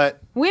 Yeah, but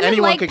women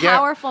anyone like could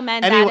powerful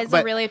men. That is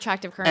a really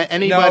attractive currency.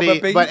 Anybody, no,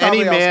 but Biggie but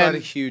any probably man also had a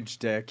huge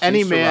dick. He any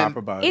used to man, rap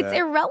about it's it.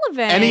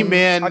 irrelevant. Any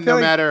man, no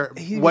like matter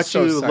he was what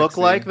so you look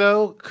sexy. like,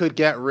 though, could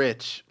get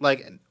rich.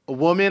 Like a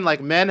woman,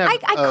 like men have.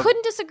 I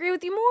couldn't disagree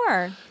with you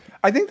more.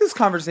 I think this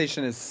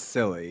conversation is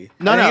silly.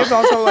 No. I think it's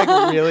also like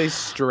really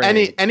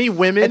straight. Any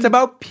women. It's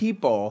about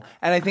people,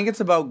 and I think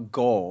it's about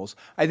goals.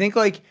 I think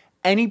like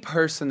any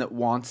person that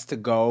wants to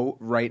go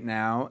right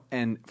now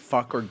and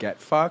fuck or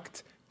get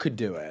fucked could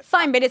do it.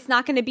 Fine, but it's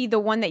not going to be the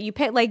one that you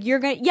pick. Like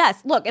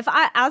yes, look, if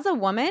I, as a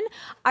woman,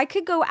 I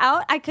could go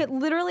out, I could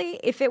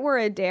literally, if it were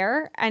a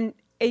dare and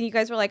you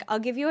guys were like, I'll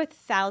give you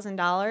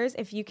 $1,000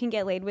 if you can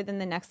get laid within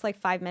the next like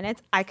 5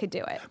 minutes, I could do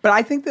it. But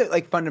I think that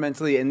like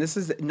fundamentally, and this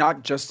is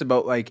not just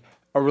about like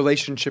a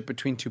relationship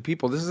between two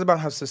people. This is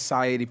about how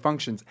society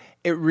functions.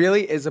 It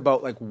really is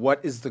about like what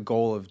is the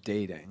goal of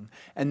dating,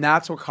 and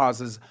that's what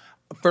causes.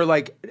 For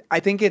like, I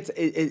think it's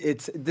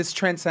this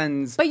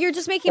transcends. But you're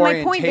just making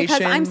my point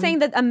because I'm saying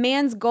that a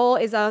man's goal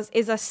is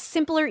a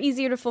simpler,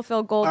 easier to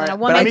fulfill goal than a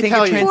woman. But I think it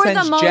for the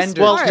transcends most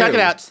gender, Well, part. check it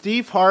out.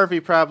 Steve Harvey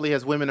probably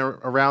has women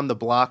around the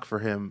block for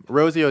him.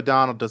 Rosie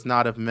O'Donnell does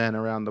not have men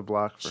around the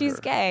block for her. She's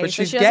gay, But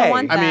so she's she doesn't gay.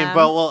 want them. I mean,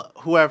 well,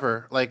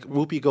 whoever, like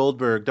Whoopi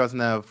Goldberg doesn't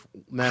have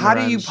men How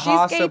around. do you She's gay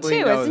possibly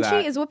too, know isn't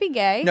that? she? Is Whoopi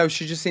gay? No,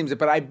 she just seems it.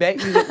 But I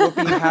bet you that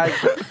Whoopi has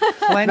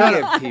plenty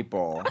of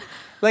people.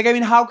 Like, I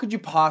mean, how could you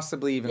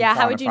possibly even? Yeah,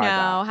 how would you quantify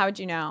know? that? How would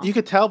you know? You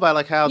could tell by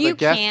like how the You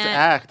guests can't.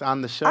 act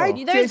on the show.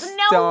 There's just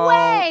no don't-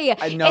 way.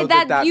 I know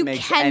that you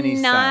makes cannot. any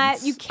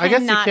sense. You I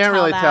guess you cannot can't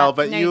really that. tell,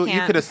 but No, you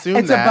can't. could assume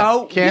It's that.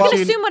 about Can't You what- can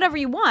you? assume whatever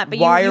you want, but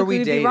Why you are we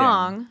could dating? be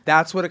wrong.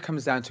 That's what it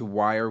comes down to.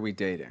 Why are we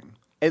dating?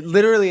 It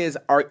literally is.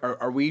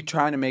 Are we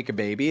trying to make a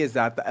baby? Is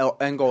that the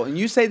end goal? And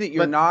you say that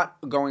you're not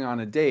going on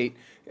a date.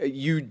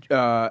 You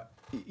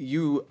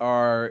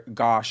are,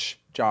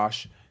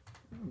 Josh,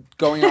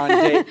 going on a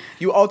date.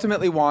 You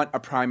ultimately want a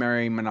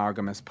primary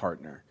monogamous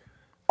partner.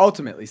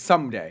 Ultimately,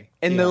 someday,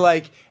 in the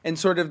like, in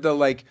sort of the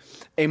like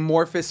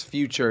amorphous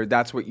future,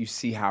 that's what you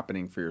see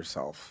happening for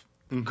yourself.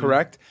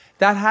 Correct?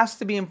 That has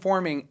to be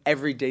informing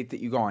every date that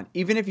you go on.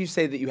 Even if you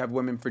say that you have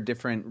women for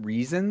different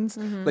reasons,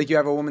 like you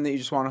have a woman that you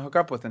just want to hook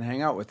up with and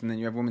hang out with, and then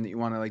you have women that you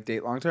want to like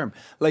date long term.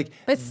 Like,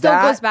 But it still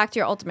goes back to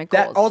your ultimate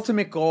goals. that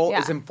ultimate goal Yeah.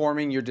 is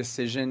informing your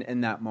decision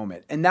in that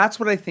moment, and that's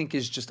what I think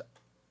is just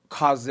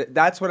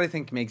that's what I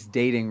think makes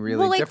dating really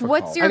well, like, difficult.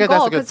 what's your I guess that's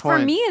goal? a good Because for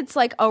point. me, it's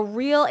like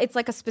it's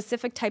like a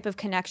specific type of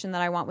connection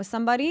that I want with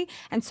somebody,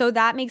 and so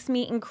that makes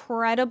me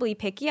incredibly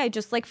picky. I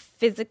just like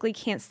physically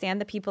can't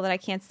stand the people that I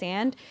can't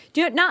stand.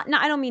 Do you know,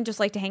 not I don't mean just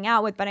like to hang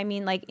out with, but I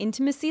mean like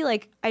intimacy.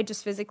 Like I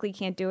just physically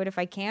can't do it if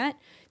I can't.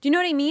 Do you know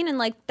what I mean? And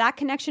like that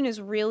connection is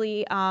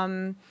really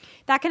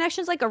that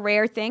connection is like a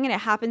rare thing, and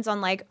it happens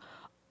on like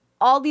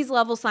all these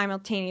levels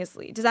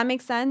simultaneously. Does that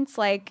make sense?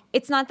 Like,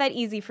 it's not that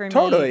easy for me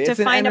Totally. to It's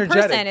an find a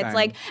energetic person. It's thing.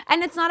 like,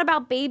 and it's not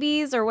about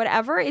babies or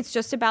whatever. It's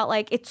just about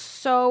like, it's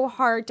so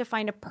hard to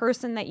find a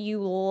person that you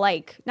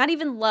like, not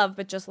even love,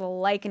 but just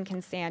like and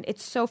can stand.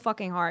 It's so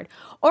fucking hard.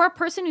 Or a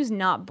person who's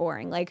not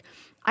boring. Like,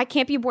 I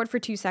can't be bored for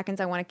 2 seconds.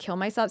 I want to kill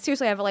myself.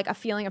 Seriously, I have like a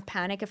feeling of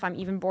panic if I'm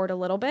even bored a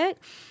little bit.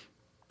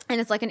 And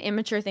it's like an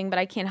immature thing, but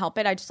I can't help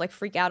it. I just like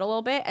freak out a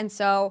little bit. And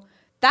so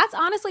That's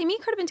honestly, me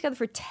and Kurt have been together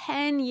for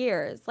 10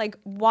 years. Like,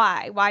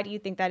 why? Why do you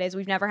think that is?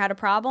 We've never had a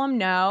problem?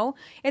 No.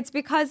 It's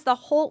because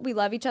we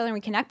love each other and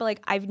we connect, but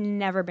like, I've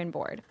never been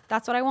bored.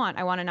 That's what I want.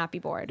 I want to not be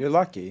bored. You're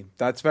lucky.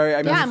 That's very, I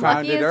mean, Yeah, you I'm found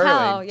lucky it as early.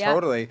 hell, yeah.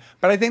 Totally.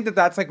 But I think that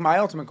that's like my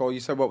ultimate goal. You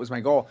said, what was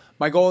my goal?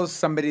 My goal is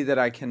somebody that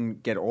I can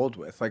get old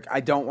with. Like, I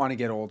don't want to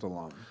get old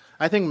alone.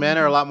 I think men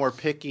are a lot more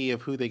picky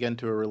of who they get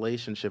into a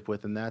relationship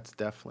with, and that's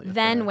definitely a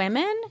Then fact.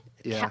 women?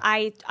 Yeah.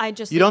 I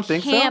just You don't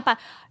think so? can't.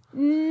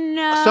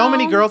 No. So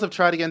many girls have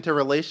tried to get into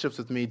relationships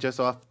with me just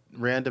off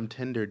random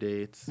Tinder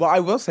dates. Well, I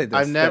will say this.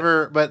 I've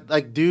never, but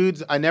like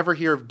dudes, I never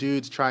hear of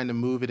dudes trying to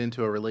move it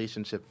into a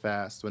relationship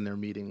fast when they're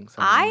meeting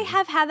someone. I new.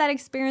 have had that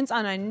experience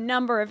on a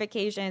number of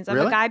occasions of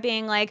Really? a guy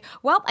being like,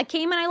 well, I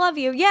came and I love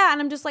you. Yeah.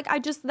 And I'm just like,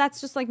 that's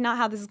just like not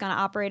how this is going to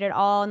operate at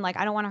all. And like,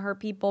 I don't want to hurt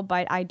people,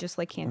 but I just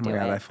like Oh can't my do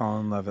God, I it. fall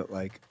in love at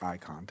like eye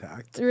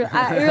contact.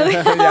 Really?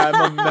 Yeah,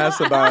 I'm a mess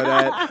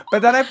about it.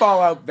 But then I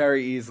fall out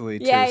very easily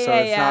too. Yeah, so yeah,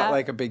 it's yeah. not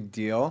like a big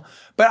deal.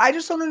 But I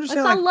just don't It's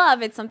understand. not like,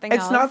 love. It's something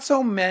else. it's not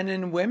so men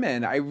and women.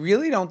 I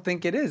really don't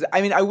think it is.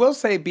 I mean, I will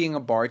say being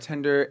a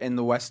bartender in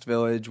the West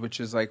Village,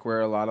 which is like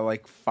where a lot of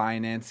like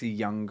financy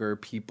younger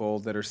people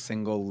that are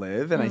single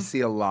live, and I see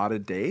a lot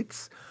of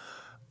dates.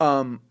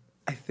 I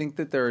think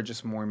that there are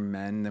just more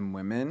men than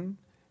women,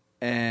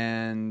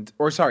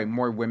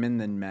 more women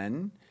than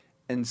men,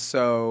 and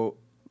so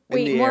in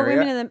Wait, the more area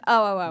women than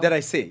oh. that I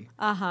see.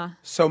 Uh-huh.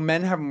 So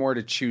men have more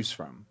to choose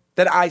from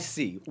that I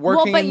see Well,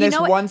 working but in you this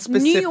know what? one New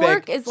specific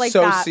York is like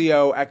that.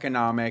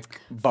 socioeconomic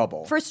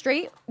bubble. For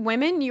straight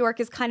women, New York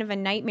is kind of a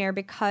nightmare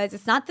because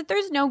it's not that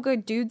there's no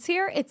good dudes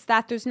here. It's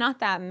that there's not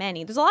that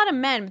many. There's a lot of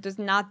men, but there's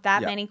not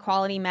that Yeah. many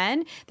quality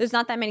men. There's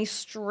not that many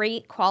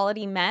straight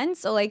quality men.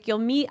 So like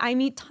I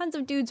meet tons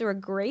of dudes who are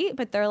great,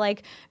 but they're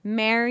like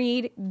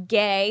married,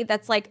 gay.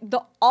 That's like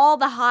all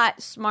the hot,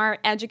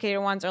 smart,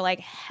 educated ones are like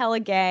hella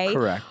gay.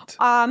 Correct.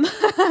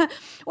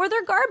 Or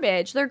they're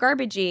garbage. They're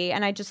garbagey.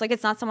 And I just like,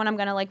 it's not someone I'm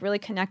going to like really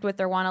connect with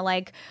or want to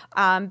like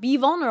be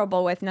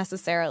vulnerable with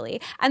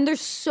necessarily. And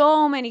there's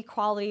so many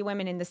quality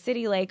women in the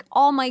city. Like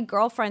all my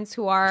girlfriends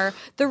who are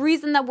the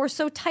reason that we're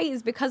so tight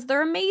is because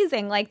they're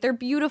amazing. Like they're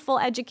beautiful,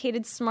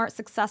 educated, smart,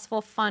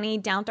 successful, funny,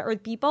 down to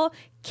earth people.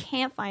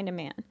 Can't find a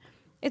man.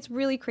 It's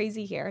really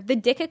crazy here. The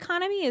dick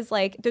economy is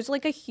like, there's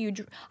like a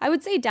huge, I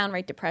would say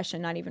downright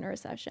depression, not even a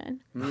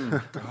recession.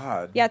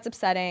 God. Yeah, it's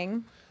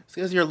upsetting. It's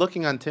because you're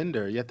looking on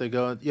Tinder. You have to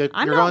go. You're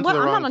I'm going not- to the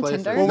I'm wrong not on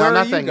places. Tinder. Well, No, where I'm are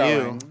not you saying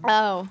going? you.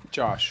 Oh.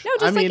 Josh. No,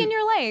 just I like mean- in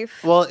your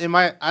life. Well,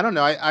 I don't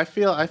know. I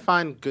feel I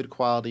find good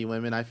quality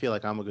women. I feel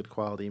like I'm a good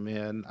quality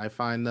man. I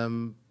find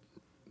them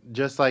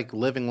just like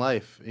living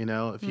life. You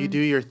know, if you do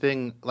your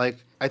thing, like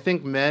I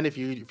think men, if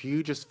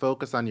you just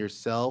focus on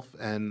yourself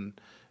and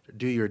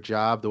do your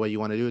job the way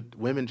you want to do it,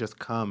 women just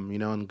come. You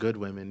know, and good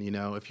women. You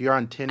know, if you're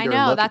on Tinder, I know,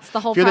 and looking, that's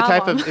the whole if you're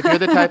problem. if you're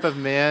the type of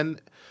man.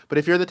 But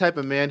if you're the type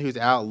of man who's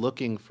out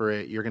looking for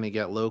it, you're going to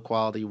get low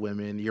quality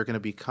women. You're going to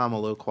become a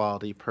low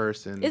quality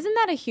person. Isn't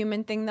that a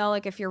human thing though?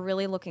 Like if you're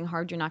really looking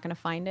hard, you're not going to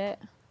find it.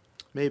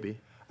 Maybe.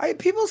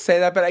 People say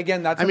that, but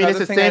again, that's I mean, it's another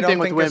the thing I same don't thing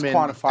with think is women.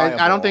 quantifiable.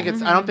 I don't think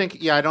it's. I don't think.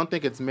 Yeah, I don't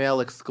think it's male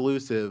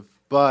exclusive.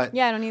 But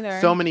Yeah, I don't either.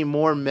 So many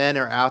more men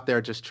are out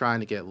there just trying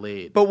to get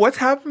laid. But what's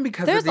happened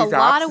because There's of a these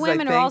lot apps of is, I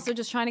women who are think- also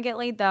just trying to get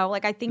laid though.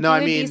 Like I think no, you I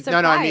would mean be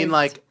surprised. I mean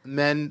like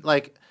men.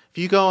 Like if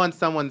you go on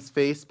someone's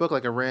Facebook,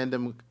 like a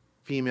random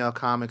female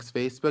comics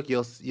Facebook,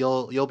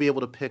 you'll be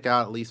able to pick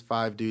out at least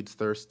 5 dudes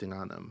thirsting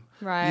on them.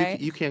 Right.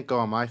 You can't go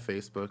on my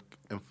Facebook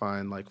and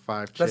find like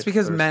 5 chicks. That's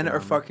because men thirsting are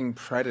on me. fucking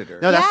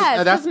predators. No, that's- Yes,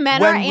 that's- because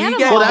men when are we animals.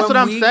 get- Well, that's what when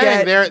I'm we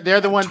saying. get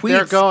They're the ones. tweets,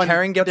 They're going.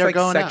 Karen gets they're like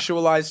going out.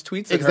 sexualized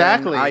tweets. At her,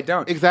 Exactly. and I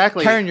don't.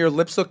 Exactly. Karen, your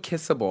lips look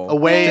kissable.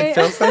 Away. Did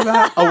Phil say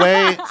that?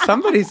 Away.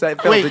 Somebody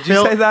said. Phil, Wait, did you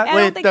Phil- say that? I don't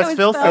Wait, think does it was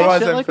Phil Phil. say It shit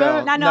wasn't like Phil.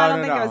 that? No, I No, don't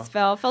no, think no. it was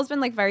Phil. Phil's been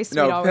like very sweet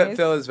No, always.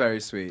 Phil is very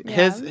sweet.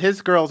 Yeah.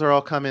 His girls are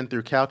all coming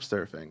through couch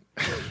surfing.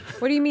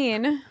 What do you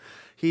mean?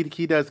 He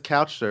does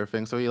couch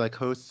surfing, so he like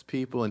hosts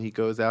people and he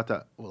goes out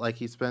to like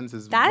he spends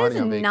his That money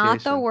is on vacation. not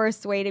the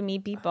worst way to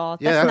meet people.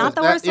 That's Yeah, not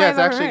the worst way Yeah, I've it's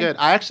ever actually heard. good.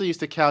 I actually used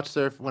to couch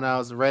surf when I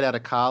was right out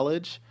of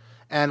college,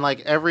 and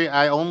like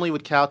I only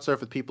would couch surf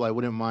with people I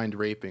wouldn't mind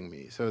raping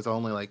me. So it's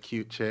only like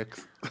cute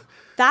chicks.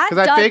 That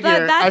Because does, I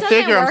figure, that I doesn't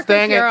figure work I'm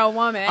staying if you're at a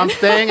woman. I'm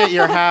staying at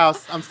your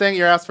house. I'm staying at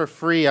your house for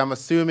free. I'm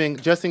assuming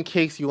just in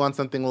case you want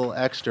something a little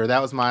extra.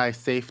 That was my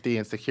safety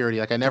and security.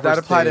 Like I never. Does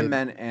that apply to stayed-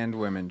 men and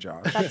women,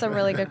 Josh? That's a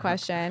really good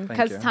question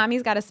because you.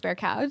 Tommy's got a spare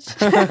couch.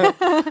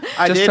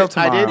 I Just did. till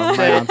tomorrow. I did My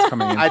stay. aunt's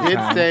coming in I from did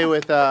town. stay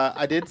with.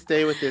 I did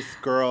stay with this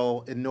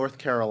girl in North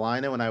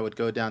Carolina when I would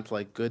go down to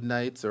like Good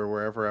Nights or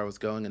wherever I was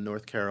going in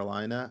North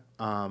Carolina.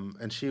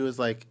 And she was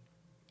like,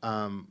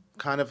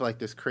 kind of like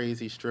this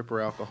crazy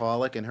stripper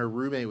alcoholic, and her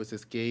roommate was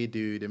this gay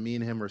dude, and me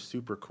and him were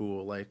super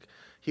cool. Like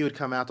he would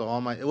come out to all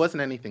my. It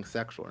wasn't anything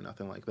sexual or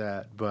nothing like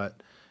that,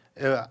 but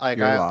like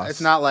Your loss.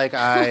 it's not like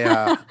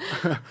I.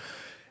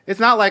 It's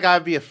not like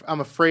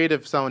I'm afraid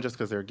of someone just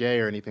because they're gay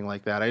or anything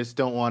like that. I just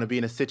don't want to be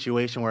in a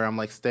situation where I'm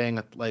like staying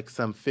at like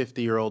some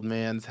 50-year-old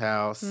man's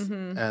house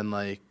and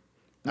like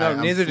No,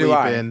 I'm neither do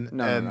I. sleeping,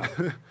 No.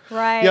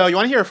 Right. Yo, you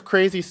want to hear a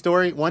crazy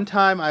story? One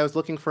time I was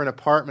looking for an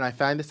apartment. I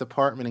found this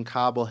apartment in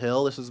Cobble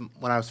Hill. This was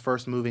when I was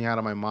first moving out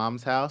of my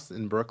mom's house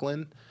in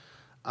Brooklyn.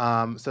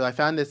 So I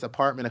found this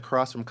apartment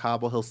across from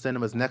Cobble Hill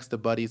Cinemas next to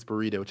Buddy's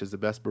Burrito, which is the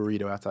best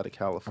burrito outside of Oh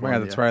California. my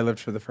God, that's where I lived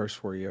for the first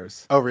 4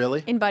 years. Oh,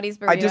 really? In Buddy's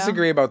Burrito. I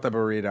disagree about the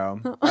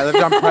burrito. I lived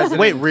on President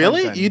Wait,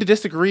 really? Clinton. You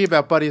disagree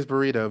about Buddy's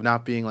Burrito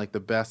not being like the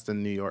best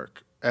in New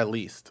York, at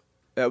least?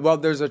 Well,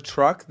 there's a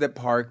truck that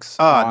parks.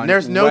 And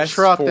there's no West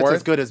truck that's 4th.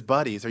 as good as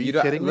Buddy's. Are you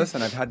don't- kidding me?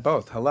 Listen, I've had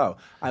both. Hello,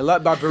 I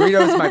love. But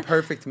burrito is my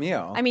perfect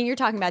meal. I mean, you're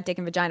talking about dick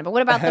and vagina, but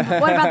what about the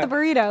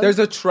burritos? There's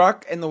a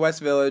truck in the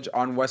West Village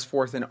on West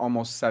 4th and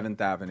almost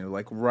 7th Avenue,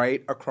 like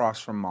right across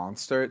from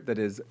Monster, that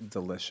is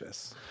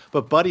delicious.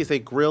 But Buddy's, they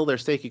grill their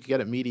steak. You can get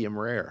it medium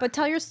rare. But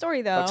tell your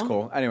story though. That's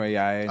cool. Anyway,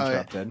 yeah, I Oh,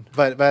 yeah.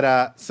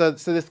 interrupted. So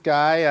this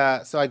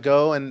guy, so I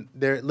go and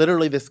there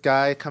literally this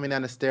guy coming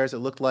down the stairs. It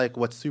looked like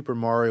what Super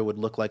Mario would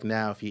look like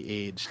now if he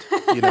aged.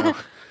 You know,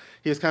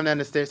 he was coming down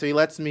the stairs. So he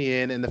lets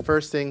me in, and the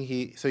first thing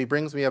he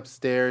brings me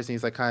upstairs, and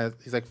he's like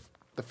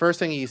the first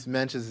thing he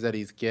mentions is that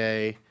he's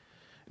gay,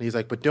 and he's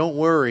like, but don't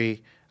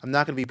worry, I'm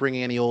not going to be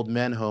bringing any old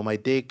men home. I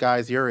date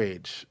guys your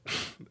age,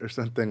 or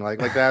something like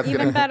that's Even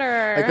gonna,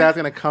 better. Like that's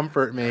gonna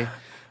comfort me.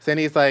 So then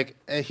he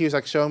was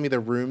like showing me the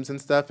rooms and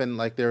stuff, and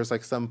like there was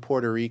like some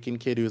Puerto Rican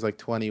kid who was like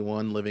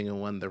 21 living in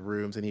one of the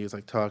rooms, and he was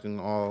like talking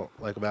all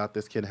like about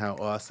this kid, how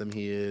awesome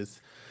he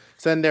is.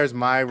 So then there's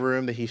my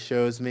room that he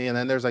shows me, and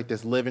then there's like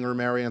this living room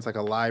area, and it's like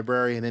a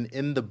library, and then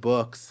in the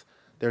books,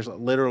 there's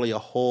literally a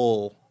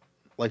hole,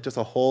 like just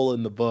a hole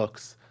in the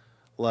books,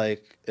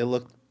 like it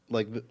looked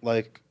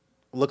like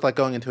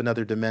going into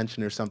another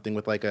dimension or something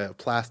with like a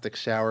plastic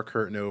shower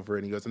curtain over it.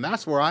 And he goes, and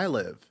that's where I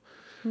live.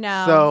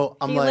 No. So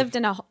I'm he like- lived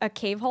in a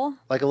cave hole.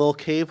 Like a little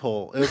cave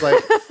hole. It was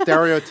like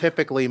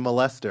stereotypically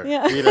molester,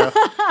 you know?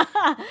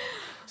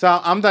 So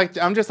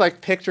I'm just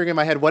like picturing in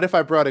my head, what if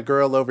I brought a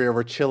girl over here,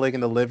 we're chilling in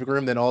the living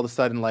room, then all of a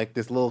sudden like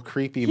this little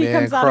creepy He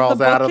man comes out of crawls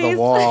the out of the bookcase.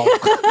 wall.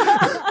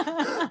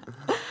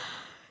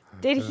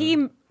 Did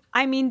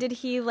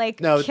he like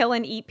No. kill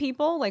and eat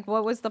people? Like,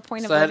 what was the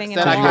point of So living in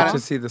then a I Did you wall? get to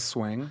see the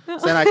swing? So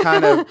then I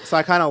kind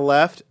of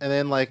left, and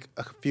then like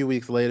a few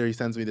weeks later, he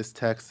sends me this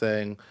text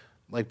saying,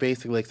 like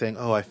basically like saying,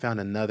 "Oh, I found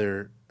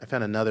another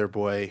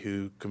boy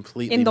who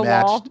completely In the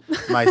matched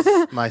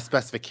wall. my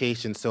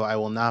specifications, so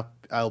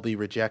I'll be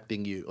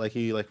rejecting you." Like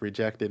he like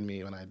rejected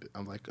me when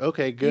I'm like,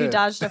 "Okay, good." You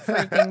dodged a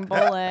freaking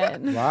bullet.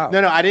 Wow.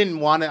 No, I didn't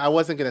want it. I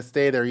wasn't gonna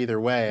stay there either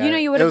way. You know,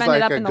 you would It have was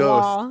ended like up a in the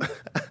ghost. wall.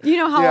 You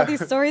know how Yeah. all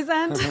these stories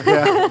end?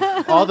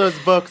 Yeah. All those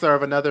books are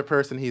of another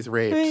person he's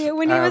raped.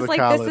 When he out was of like,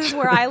 college. "This is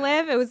where I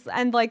live," it was,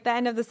 and like the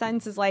end of the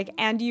sentence is like,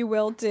 "And you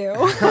will too."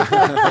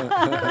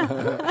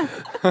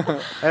 That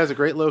was a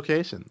great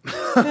location.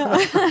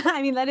 I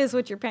mean, that is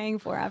what you're paying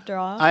for, after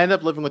all. I ended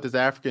up living with this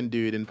African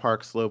dude in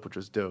Park Slope, which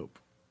was dope.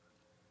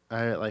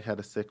 I like had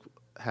a sick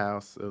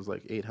house. It was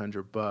like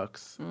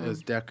 $800. It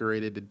was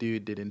decorated. The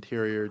dude did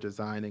interior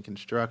design and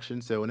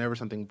construction. So whenever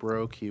something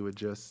broke, he would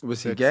just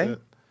Was he fix gay?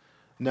 it.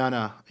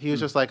 No. He was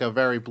just like a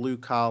very blue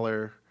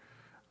collar,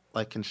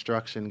 like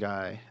construction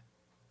guy,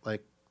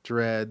 like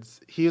dreads.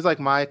 He was like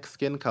my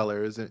skin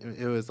colors.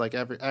 It was like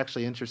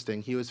actually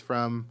interesting. He was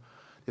from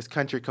this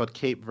country called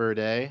Cape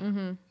Verde,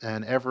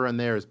 and everyone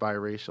there is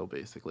biracial,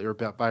 basically, or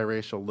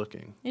biracial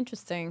looking.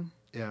 Interesting.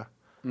 Yeah.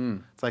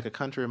 It's like a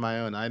country of my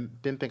own. I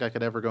didn't think I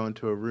could ever go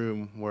into a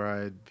room where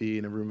I'd be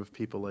in a room of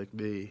people like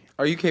me.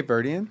 Are you Cape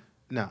Verdean?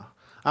 No.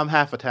 I'm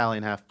half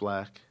Italian, half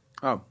black.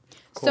 Oh.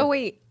 So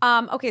wait,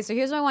 okay, so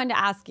here's what I wanted to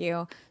ask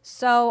you.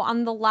 So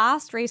on the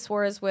last Race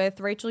Wars with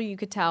Rachel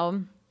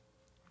Yucatel,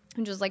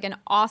 which was like an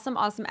awesome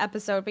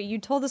episode, but you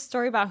told a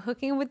story about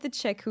hooking with the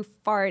chick who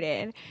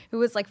farted, who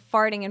was like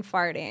farting and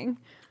farting.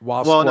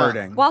 While Well, no.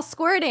 squirting. While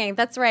squirting,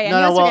 that's right. No,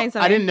 I no, was well, forgetting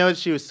something. I didn't know that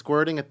she was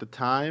squirting at the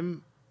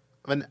time.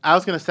 When I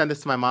was going to send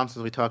this to my mom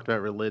since we talked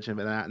about religion,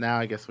 but now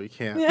I guess we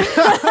can't.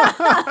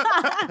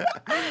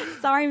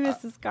 Sorry,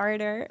 Mrs.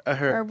 Carter,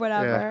 or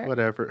whatever. Yeah,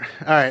 whatever.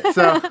 All right,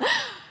 so...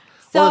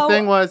 Well, the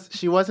thing was,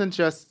 she wasn't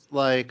just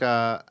like,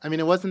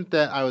 it wasn't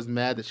that I was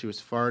mad that she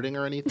was farting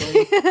or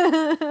anything.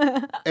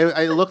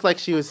 It looked like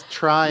she was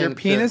trying Your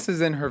penis is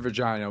in her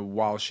vagina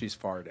while she's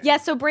farting. Yeah,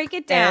 so break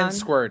it down. And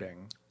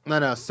squirting.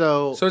 No,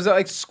 so is it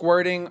like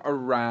squirting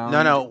around?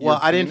 No. Well, your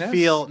I didn't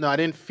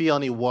penis? feel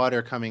any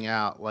water coming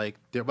out. Like,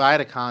 but I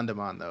had a condom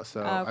on though,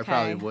 so I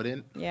probably Okay.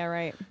 wouldn't. Yeah,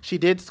 right. She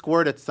did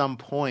squirt at some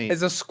point.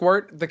 Is a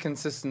squirt the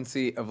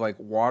consistency of like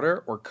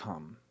water or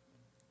cum?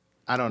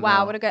 I don't know.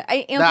 Wow, what a good.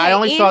 No, I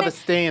only saw the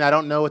stain. I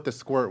don't know what the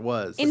squirt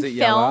was. In Is it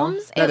yellow?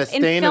 films, No, the in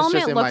stain is film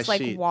just it in my looks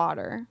like sheet.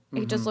 water.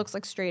 It just looks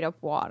like straight up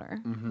water.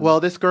 Well,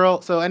 this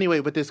girl. So anyway,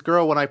 with this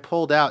girl, when I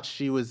pulled out,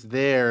 she was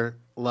there,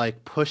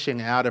 like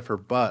pushing out of her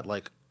butt,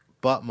 like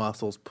butt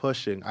muscles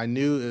pushing. I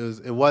knew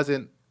it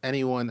wasn't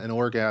an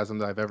orgasm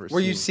that I've ever seen. Were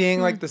you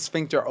seeing like the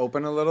sphincter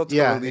open a little to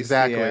Yeah, release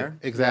exactly, the air?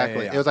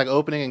 exactly. Yeah. It was like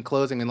opening and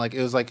closing, and like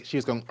it was like she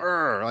was going,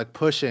 like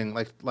pushing,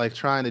 like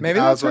trying to. Maybe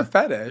I that's was her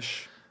like,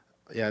 fetish.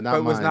 Yeah, not But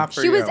it was mine. not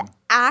for She you. was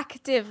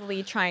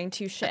actively trying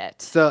to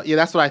shit. So yeah,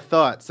 that's what I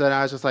thought. So then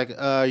I was just like,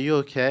 "Are you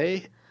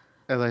okay?"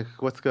 And like,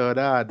 "What's going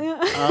on?"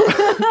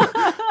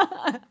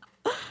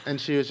 And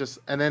she was just,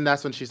 and then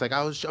that's when she's like,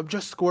 I'm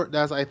just squirt.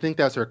 I think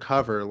that's her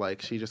cover.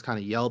 Like she just kind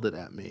of yelled it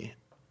at me.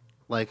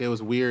 Like it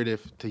was weird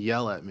to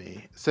yell at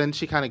me. So then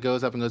she kind of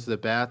goes up and goes to the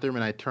bathroom,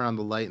 and I turn on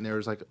the light, and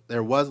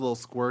there was a little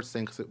squirt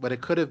thing, but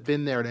it could have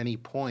been there at any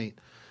point.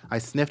 I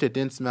sniffed it,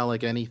 didn't smell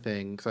like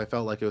anything, so I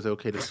felt like it was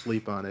okay to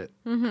sleep on it.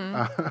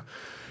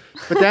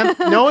 But then,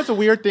 no, it's a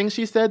weird thing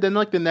she said. Then,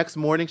 like the next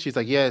morning, she's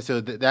like, "Yeah,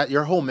 so that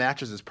your whole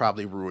mattress is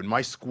probably ruined.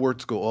 My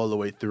squirts go all the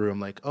way through." I'm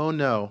like, "Oh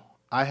no,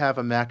 I have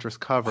a mattress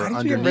cover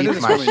Why did you get rid of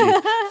underneath this my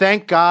woman? sheet.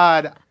 Thank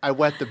God I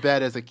wet the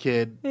bed as a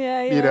kid.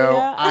 Yeah, you know,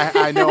 yeah.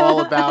 I know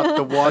all about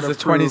the As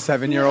waterproof. a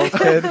 27-year-old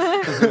kid,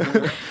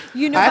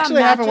 You know I about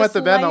actually haven't wet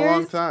the bed in a mattress long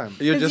layers? time.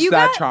 you're 'Cause just you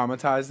that got-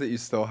 traumatized that you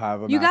still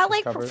have a You got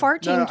mattress like cover?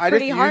 farting I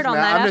pretty just hard use on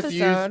that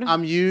episode.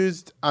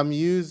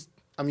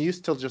 I'm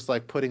used to just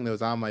like putting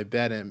those on my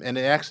bed, and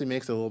it actually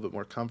makes it a little bit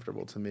more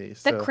comfortable to me. The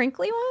So.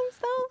 crinkly ones,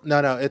 though.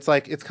 No,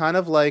 it's kind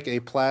of like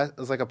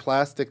it's like a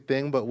plastic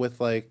thing, but with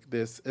like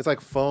this, it's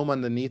like foam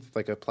underneath, it's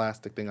like a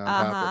plastic thing on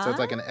top of it. So it's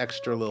like an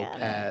extra little Get it.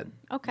 pad.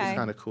 Okay. It's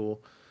kind of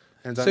cool.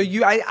 And So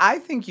I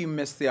think you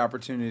missed the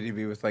opportunity to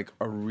be with like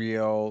a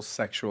real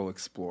sexual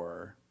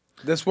explorer.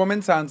 This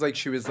woman sounds like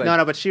she was like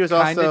no, but she was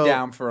kind also of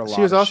down for a lot.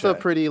 She was of also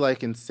shit. pretty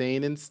like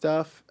insane and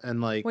stuff,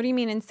 and like What do you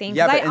mean insane?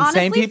 Yeah, 'Cause but I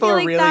insane honestly people feel are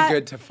like really that-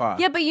 good to fuck.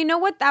 Yeah, but you know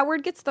what? That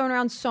word gets thrown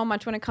around so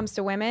much when it comes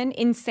to women.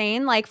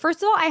 Insane. Like,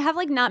 first of all, I have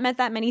like not met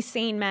that many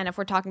sane men. If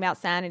we're talking about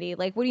sanity,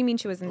 like, what do you mean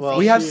she was insane? Well,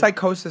 We have she-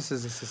 psychosis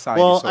as a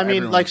society. well, so I mean,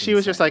 everyone's like she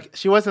was just insane. like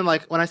she wasn't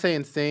like when I say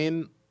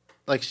insane,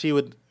 like she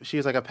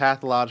was like a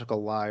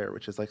pathological liar,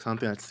 which is like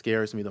something that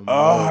scares me the most.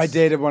 Oh, I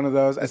dated one of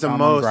those. I It's saw the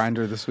him on most-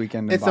 Grindr this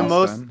weekend in It's the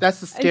Boston. most. That's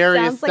the It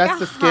scariest. sounds like That's a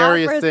the hot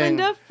scariest person thing.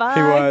 to fuck.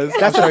 He was.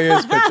 I'll show you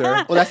his picture.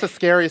 Well, that's the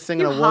scariest thing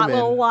You in a hot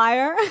little woman.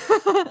 liar.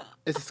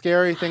 It's a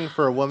scary thing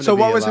for a woman. So to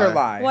be what was a her liar.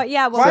 lie? What-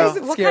 yeah, what Why was- is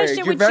it what kind of scary? shit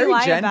You're would she very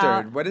lie gendered.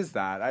 about? What is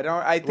that?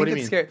 I think do you it's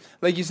mean? scary.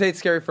 Like you say, it's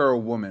scary for a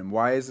woman.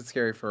 Why is it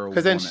scary for a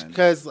woman?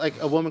 Because like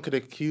a woman could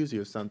accuse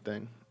you of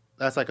something.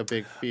 That's like a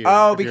big fear.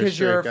 Oh, if you're a because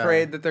you're straight guy.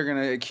 afraid that they're going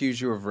to accuse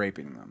you of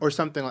raping them. or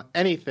something like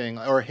anything,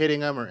 or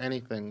hitting them or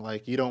anything.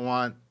 Like you don't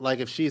want, like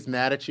if she's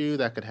mad at you,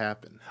 that could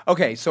happen.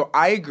 Okay, so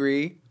I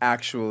agree,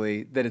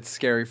 actually, that it's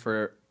scary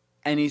for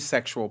any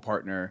sexual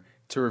partner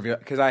to reveal.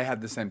 Because I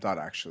had the same thought,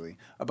 actually,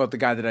 about the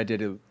guy that I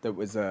did that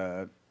was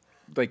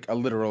like a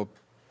literal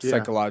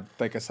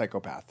like a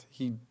psychopath.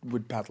 He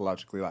would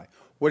pathologically lie.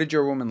 What did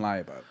your woman lie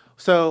about?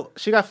 So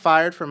she got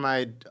fired from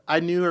I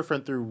knew her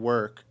from through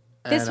work.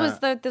 This and,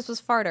 was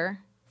Farter.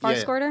 Fart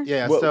squirter?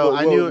 Yeah. What- So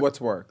what- I knew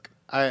what's work,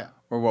 I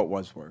or what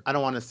was work. I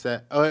don't want to say.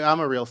 Oh, I'm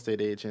a real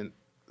estate agent.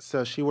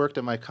 So she worked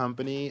at my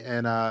company,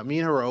 and me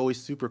and her were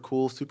always super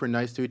cool, super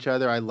nice to each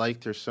other. I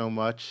liked her so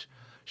much.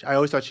 I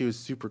always thought she was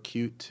super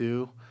cute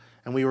too.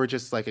 And we were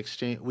just like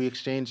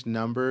exchanged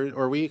numbers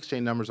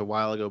a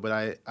while ago.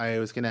 But I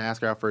was gonna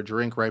ask her out for a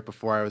drink right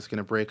before I was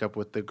gonna break up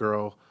with the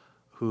girl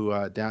who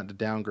the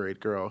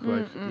downgrade girl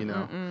who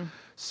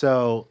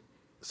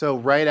So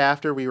right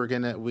after we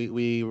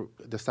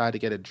decided to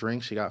get a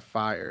drink, she got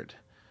fired.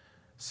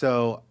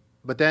 So,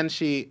 but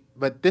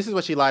this is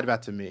what she lied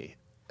about to me.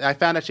 I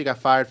found out she got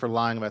fired for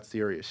lying about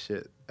serious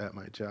shit at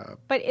my job.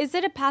 But is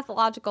it a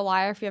pathological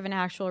liar if you have an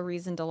actual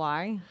reason to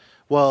lie?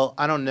 Well,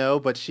 I don't know,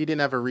 but she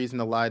didn't have a reason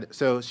to lie.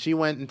 So she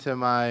went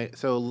into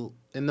so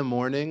in the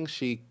morning,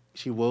 she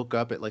woke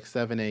up at like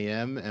 7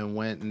 a.m. and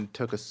went and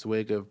took a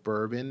swig of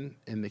bourbon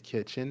in the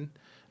kitchen.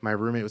 My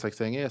roommate was like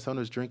saying, "Yeah, someone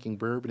was drinking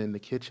bourbon in the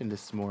kitchen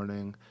this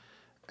morning."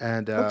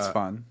 And That's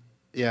fun.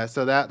 yeah,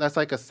 so that's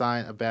like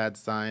a bad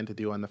sign to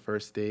do on the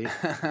first date.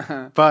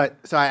 But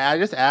so I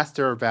just asked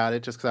her about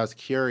it just because I was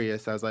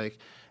curious. I was like,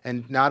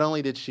 and not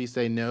only did she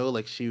say no,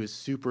 like she was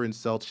super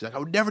insulted. She's like, "I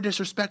would never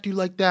disrespect you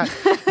like that.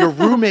 Your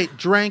roommate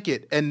drank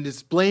it and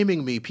is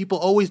blaming me. People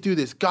always do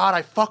this. God,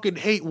 I fucking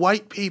hate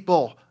white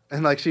people."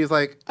 And like she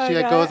like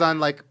goes on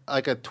like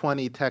a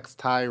 20 text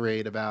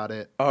tirade about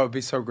it. Oh, it'd be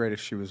so great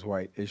if she was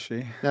white. Is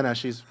she? No,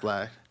 she's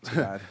black. Too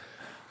bad.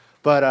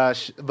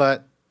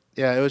 But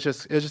yeah, it was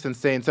just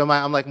insane. So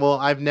I'm like, well,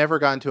 I've never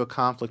gotten into a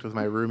conflict with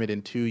my roommate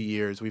in 2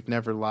 years. We've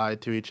never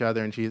lied to each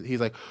other. And he's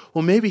like,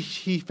 well, maybe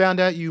he found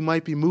out you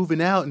might be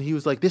moving out, and he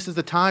was like, this is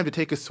the time to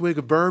take a swig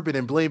of bourbon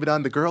and blame it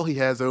on the girl he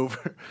has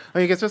over. I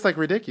mean, it's just like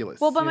ridiculous.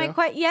 Well, but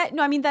you know?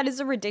 no, I mean, that is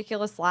a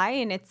ridiculous lie,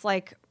 and it's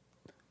like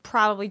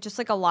probably just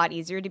like a lot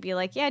easier to be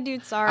like, yeah,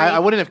 dude, sorry. I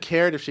wouldn't have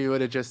cared if she would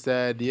have just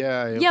said,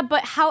 yeah. Yeah,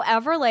 but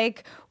however,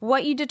 like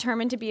what you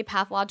determine to be a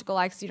pathological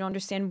lie because you don't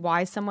understand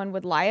why someone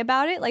would lie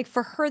about it, like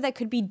for her that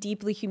could be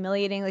deeply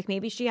humiliating. Like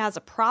maybe she has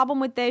a problem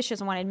with this, she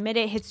doesn't want to admit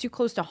it, hits too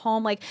close to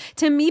home. Like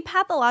to me,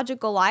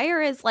 pathological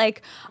liar is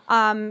like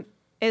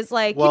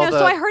Well,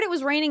 so I heard it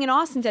was raining in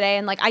Austin today,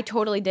 and like I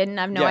totally didn't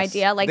have no Yes.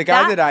 idea. Like The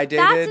guy that I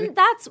dated-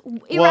 that's Well,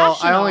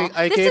 irrational.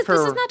 I this gave is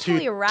her not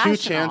totally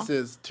irrational.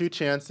 two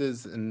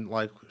chances, and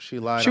like she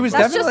lied. She on was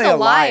both. That's definitely just a a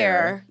liar.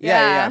 liar. Yeah,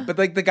 Yeah. But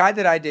like the guy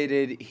that I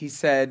dated, he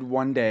said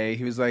one day,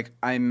 he was like,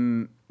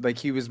 I'm like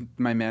he was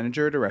my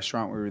manager at a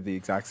restaurant. We were the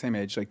exact same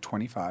age, like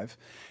 25.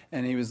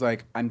 And he was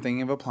like, I'm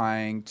thinking of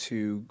applying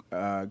to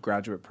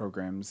graduate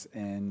programs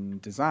in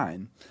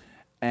design.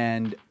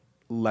 And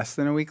less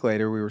than a week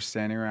later, we were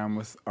standing around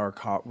with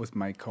with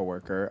my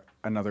coworker,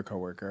 another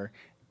coworker,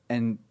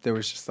 and there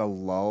was just a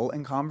lull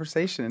in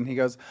conversation. And he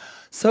goes,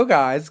 "So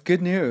guys,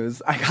 good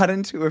news! I got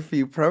into a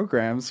few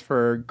programs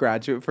for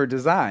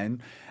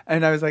design."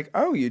 And I was like,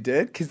 "Oh, you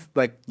did?" Because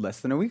like less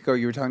than a week ago,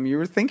 you were telling me you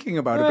were thinking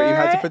about it, but you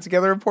had to put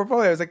together a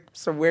portfolio. I was like,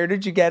 "So where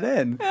did you get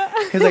in?"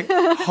 He's like,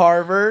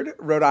 "Harvard,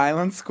 Rhode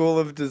Island School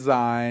of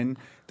Design."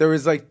 There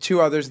was like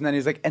 2 others, and then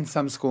he's like, "And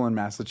some school in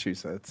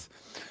Massachusetts."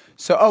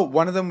 So,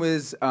 one of them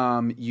was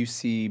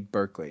UC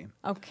Berkeley.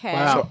 Okay.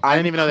 Wow. So I I'm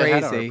didn't even know they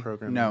had crazy. our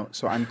program. No,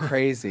 so I'm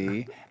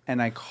crazy,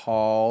 and I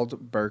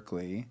called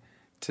Berkeley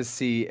to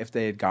see if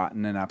they had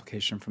gotten an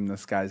application from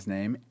this guy's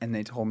name, and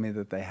they told me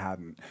that they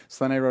hadn't.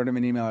 So then I wrote him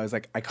an email. I was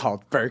like, I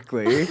called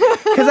Berkeley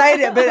because I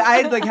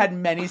had like had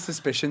many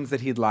suspicions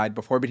that he'd lied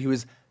before, but he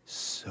was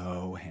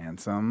so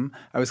handsome.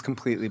 I was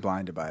completely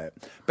blinded by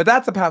it. But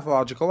that's a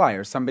pathological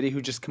liar, somebody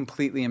who just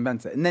completely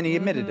invents it. And then he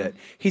admitted it.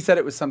 He said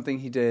it was something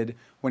he did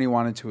when he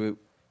wanted to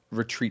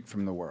retreat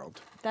from the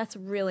world. That's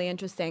really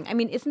interesting. I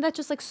mean, isn't that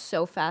just like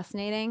so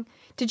fascinating?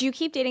 Did you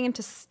keep dating him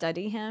to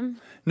study him?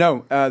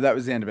 No, that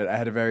was the end of it. I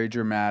had a very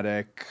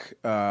dramatic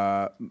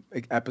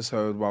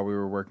episode while we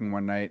were working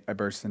one night. I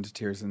burst into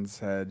tears and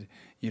said,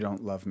 "You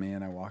don't love me,"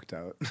 and I walked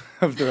out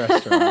of the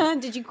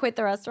restaurant. Did you quit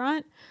the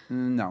restaurant?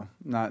 No,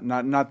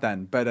 not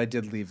then, but I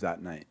did leave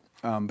that night.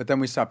 But then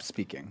we stopped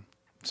speaking.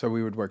 So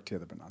we would work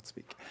together but not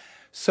speak.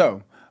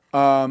 So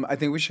I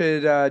think we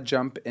should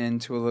jump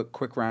into a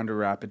quick round of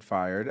rapid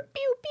fire.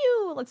 Pew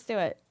pew. Let's do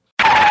it.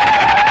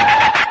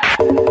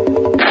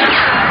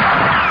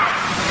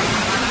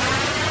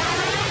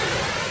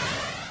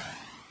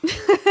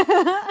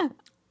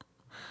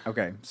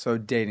 Okay, so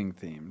dating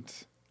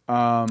themed.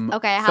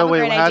 Okay, I have So a wait,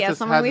 great how's idea. this-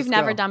 Someone how's we've this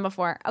never go? done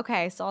before.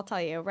 Okay, so I'll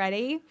tell you.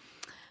 Ready?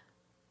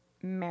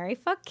 Marry,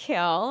 fuck,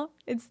 kill.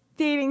 It's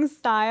dating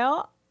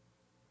style.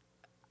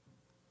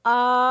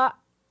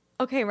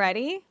 Okay,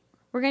 ready?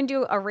 We're gonna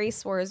do a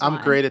race wars. I'm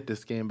one. great at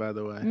this game, by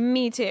the way.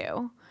 Me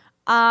too.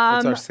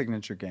 What's our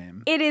signature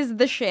game? It is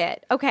the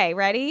shit. Okay,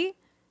 ready?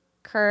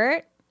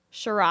 Kurt,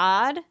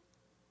 Sherrod,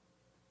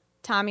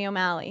 Tommy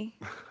O'Malley.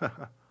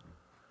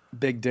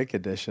 Big Dick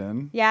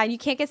Edition. Yeah, you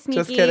can't get sneaky.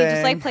 Just Just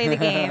kidding. like play the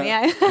game.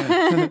 Yeah.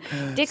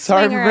 Dick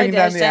Sorry for Swinger bringing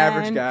down the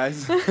edition.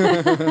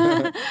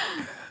 average guys.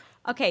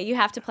 Okay, you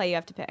have to play. You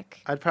have to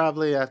pick. I'd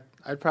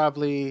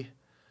probably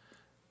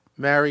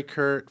marry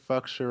Kurt,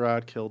 fuck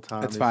Sherrod, kill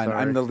Tommy. That's fine. Sorry.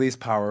 I'm the least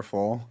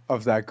powerful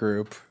of that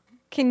group.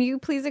 Can you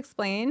please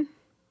explain?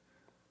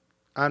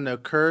 I don't know,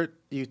 Kurt.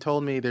 You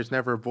told me there's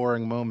never a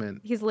boring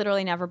moment. He's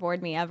literally never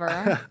bored me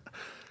ever.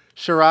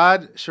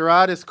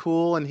 Sherrod is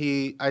cool, and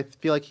I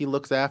feel like he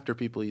looks after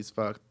people he's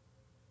fucked.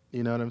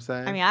 You know what I'm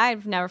saying? I mean,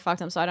 I've never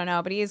fucked him, so I don't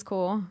know, but he is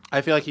cool.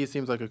 I feel like he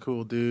seems like a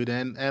cool dude,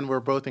 and we're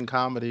both in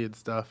comedy and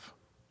stuff.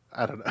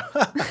 I don't know.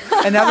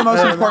 And now the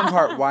most important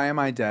part, why am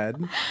I dead?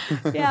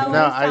 Yeah,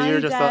 No, you're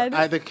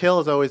just the kill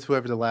is always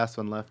whoever the last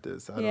one left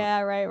is. Yeah,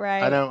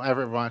 right. I don't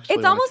ever actually.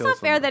 It's wanna almost kill not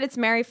fair someone. that it's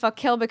marry, fuck,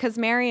 kill because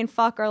marry and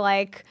fuck are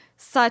like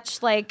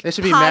such like It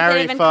should be positive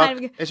marry, and fuck.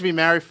 kind of It should be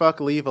marry, fuck,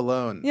 leave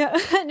alone. yeah.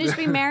 It should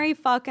be marry,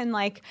 fuck, and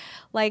like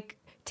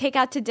take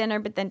out to dinner,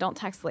 but then don't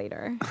text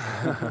later.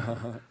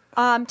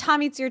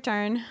 Tommy, it's your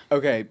turn.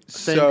 Okay,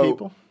 Same so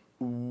people?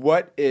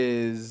 what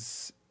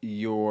is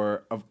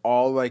of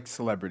all like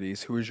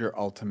celebrities, who is your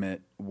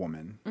ultimate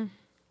woman?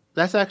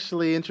 That's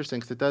actually interesting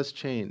because it does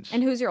change.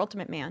 And who's your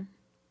ultimate man?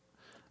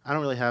 I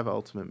don't really have an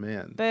ultimate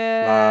man. Boo.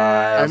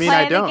 Lies. I mean, Play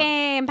I the don't.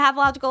 game,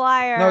 pathological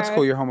liar. No, it's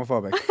cool. You're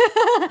homophobic.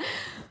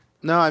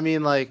 No, I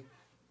mean like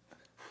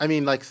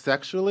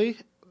sexually.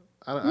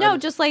 No,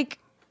 just like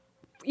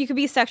you could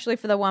be sexually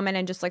for the woman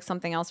and just like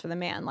something else for the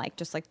man, like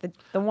just like the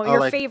one, your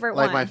like, favorite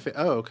like one.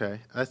 Oh, okay,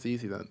 that's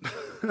easy then.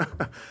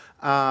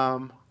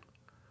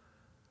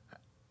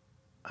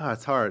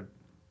 It's hard.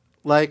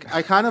 Like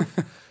I kind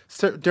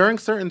of during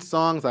certain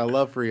songs I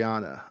love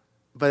Rihanna,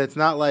 but it's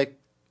not like.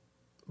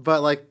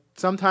 But like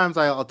sometimes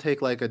I'll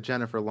take like a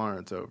Jennifer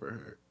Lawrence over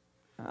her.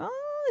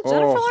 Oh,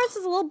 Jennifer Lawrence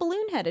is a little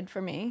balloon headed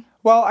for me.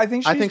 Well, I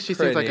think she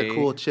seems like a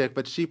cool chick,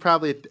 but she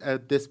probably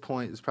at this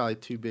point is probably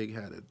too big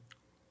headed.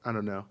 I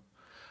don't know.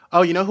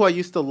 Oh, you know who I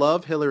used to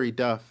love? Hillary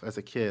Duff as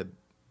a kid.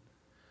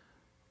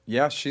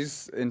 Yeah,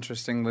 she's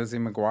interesting. Lizzie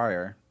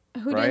McGuire.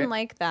 Who right? didn't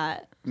like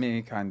that?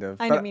 Me, kind of.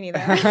 I But- know, me neither.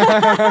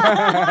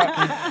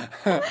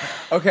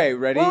 Okay,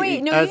 ready?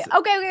 Wait, no, As- okay.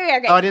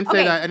 Oh, I didn't say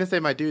Okay. that. I didn't say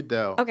my dude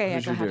though. Okay, yeah,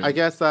 Who's go your ahead. dude? I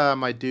guess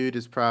my dude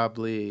is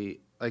probably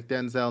like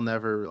Denzel.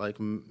 Never like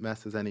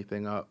messes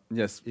anything up.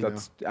 Yes, you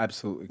that's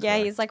absolutely correct. Yeah,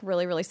 he's like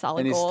really, really solid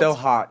and he's gold. still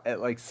hot at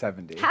like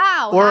 70.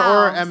 How? Or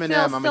How? Eminem.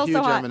 Still I'm a huge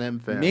so hot.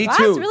 Eminem fan. Me Wow,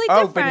 too. it's really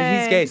oh, but he's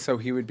different. gay, so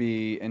he would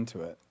be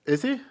into it.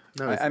 Is he?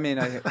 No. I mean,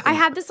 I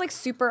had this like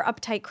super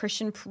uptight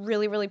Christian,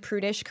 really, really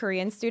prudish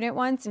Korean student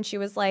once, and she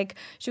was like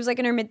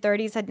in her mid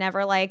 30s, had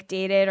never like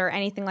dated or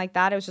anything like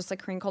that. It was just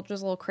like Korean culture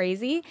was a little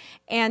crazy,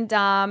 and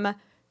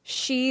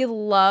She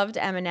loved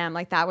Eminem.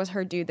 Like, that was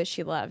her dude that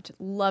she loved.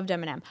 Loved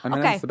Eminem.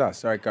 Eminem's the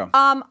best. All right, go.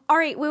 All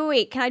right,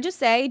 wait. Can I just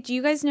say, do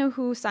you guys know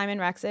who Simon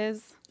Rex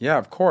is? Yeah,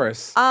 of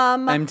course.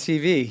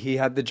 MTV. He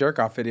had the jerk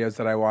off videos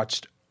that I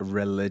watched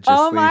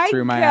religiously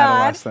through my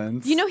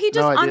adolescence. You know, he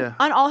just No idea.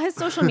 on all his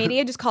social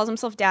media just calls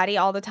himself daddy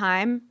all the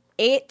time.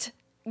 It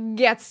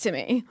gets to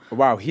me.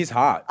 Wow, he's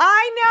hot.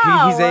 I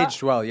know. He's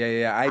aged well.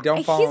 Yeah. I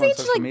don't follow He's him on aged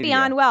social like media.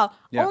 beyond well.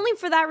 Yeah. Only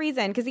for that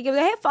reason, because he goes,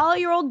 "Hey, follow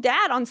your old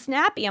dad on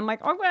Snappy." I'm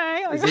like,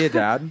 okay. Is he a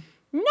dad?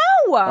 No,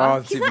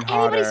 it's he's even not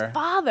anybody's hotter.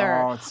 father.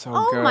 Oh, it's so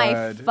Oh my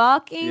good.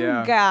 fucking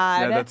Yeah.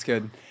 god. Yeah, that's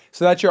good.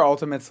 So that's your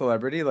ultimate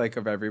celebrity, like,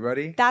 of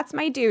everybody? That's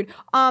my dude.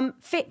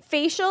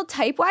 Facial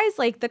type wise,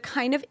 like the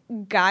kind of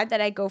guy that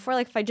I go for.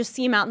 Like if I just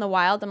see him out in the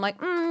wild, I'm like,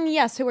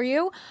 yes. Who are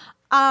you?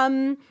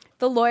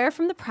 The lawyer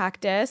from The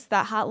Practice,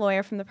 that hot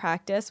lawyer from The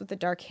Practice with the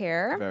dark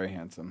hair. Very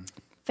handsome.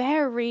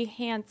 Very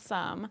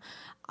handsome.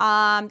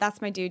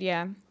 That's my dude.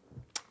 Yeah.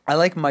 I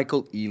like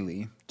Michael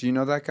Ealy. Do you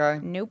know that guy?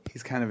 Nope.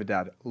 He's kind of a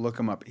dad. Look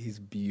him up. He's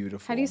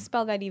beautiful. How do you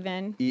spell that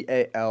even?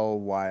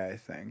 Ealy, I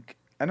think.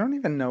 I don't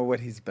even know what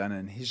he's been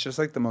in. He's just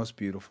like the most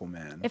beautiful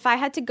man. If I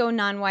had to go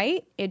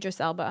non-white,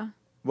 Idris Elba.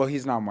 Well,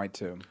 he's non-white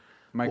too.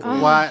 Michael.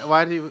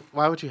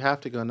 Why would you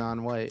have to go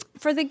non-white?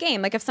 For the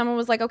game, like if someone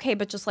was like, okay,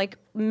 but just like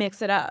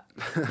mix it up,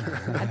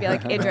 I'd be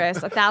like Idris,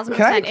 1000%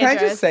 Can I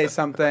Idris. just say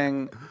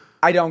something?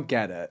 I don't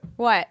get it.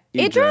 What?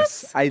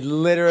 Idris? I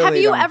literally Have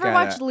you don't ever get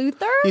watched it.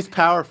 Luther? He's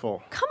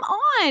powerful. Come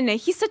on,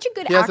 he's such a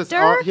good He has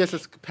actor. he has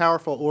this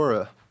powerful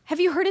aura. Have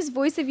you heard his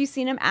voice? Have you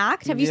seen him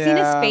act? Have you seen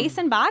his Yeah. face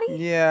and body?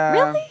 Yeah.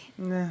 Really?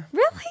 Nah.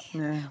 Really?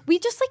 Nah. We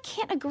just like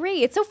can't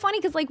agree. It's so funny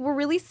because like we're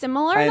really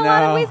similar I in a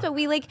lot of know. ways, but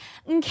we like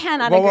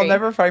cannot Well, agree. we'll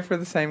never fight for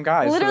the same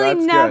guy. Literally so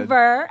that's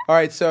never. Good. All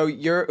right, so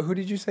who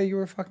did you say you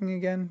were fucking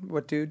again?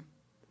 What dude?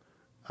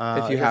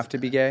 If you have to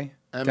be gay?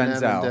 Eminem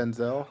Denzel. and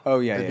Denzel. Oh,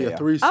 yeah, It'd yeah, be yeah. a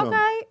threesome.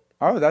 Okay.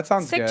 Oh, that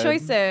sounds Sick good.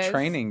 choices.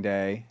 Training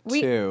day,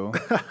 too.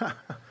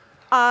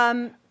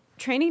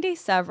 Training day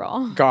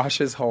several.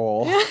 Gosh's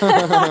hole.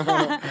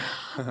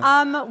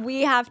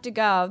 We have to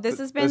go. This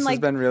has been This like has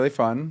been really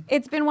fun.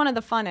 it's been one of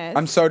the funnest.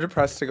 I'm so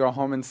depressed to go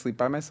home and sleep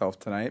by myself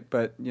tonight,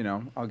 but,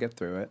 I'll get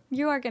through it.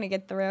 You are gonna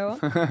get through.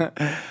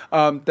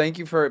 Thank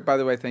you for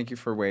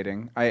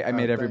waiting. I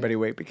made everybody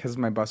wait because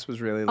my bus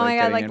was really late. Oh my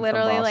god, getting like in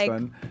literally from like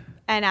Boston.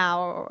 an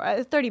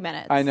hour, 30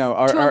 minutes. I know. to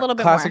Our a little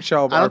bit classic more.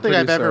 show. I don't think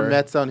I've ever producer.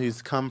 met someone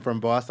who's come from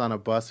Boston on a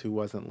bus who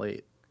wasn't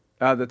late.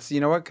 That's, you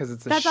know what? Because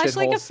it's a That's shithole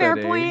actually like a fair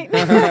city. point.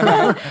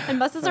 And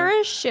buses are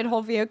a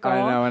shithole vehicle. I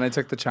know, and I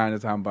took the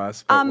Chinatown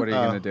bus, but what are you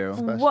going to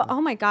do?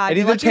 Oh my god. It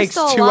you're either lucky you're takes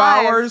 2 still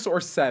alive, hours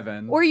or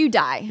 7. or you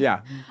die.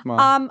 Yeah.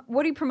 Well,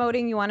 What are you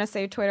promoting? You want to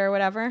say Twitter or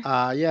whatever?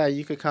 Yeah,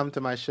 you could come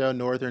to my show,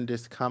 Northern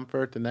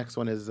Discomfort. The next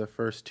one is the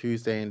first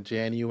Tuesday in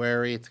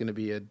January. It's going to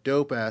be a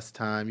dope-ass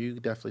time. You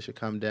definitely should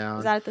come down.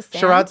 Is that at the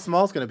Stand? Sherrod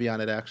Small's going to be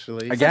on it,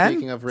 actually. Again?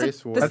 Speaking of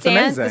race The wars. That's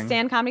Stand, the amazing.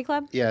 Stand Comedy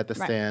Club. Yeah, at the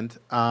Right. Stand.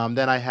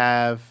 Then I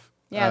have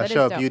Yeah, a that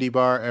show is at dope. Beauty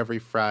Bar every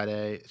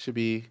Friday. It should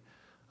be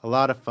a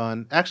lot of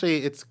fun. Actually,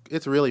 it's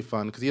really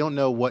fun because you don't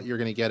know what you're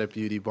going to get at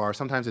Beauty Bar.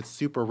 Sometimes it's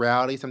super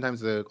rowdy. Sometimes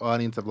the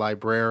audience of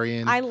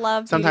librarians. I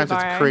love Beauty Sometimes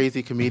Bar. it's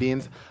crazy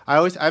comedians. I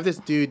have this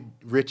dude,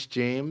 Rich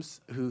James,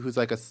 who's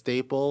like a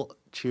staple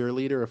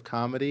cheerleader of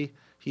comedy.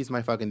 He's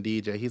my fucking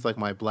DJ. He's like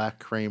my Black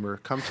Kramer.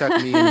 Come check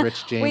me and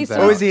Rich James Wait, so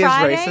out. oh, is he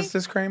Friday? as racist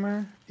as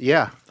Kramer?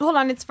 Yeah, Hold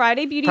on, it's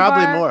Friday Beauty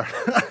probably Bar. more.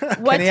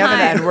 What Can he have an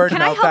time? N-word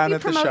Can I help meltdown you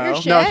at the promote your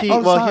show? shit?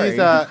 Oh,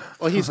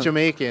 sorry. He's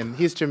Jamaican.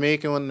 He's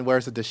Jamaican and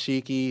wears a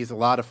dashiki. He's a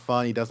lot of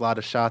fun. He does a lot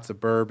of shots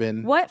of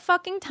bourbon. What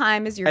fucking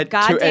time is your At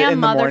goddamn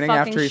in the morning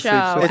after motherfucking he show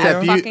sleeps with It's at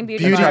at fucking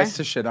Beauty He Bar? tries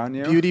to shit on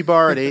you. Beauty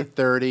Bar at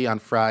 8:30 on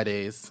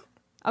Fridays.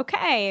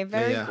 Okay,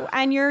 very Yeah. cool.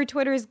 And your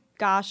Twitter is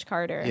Gosh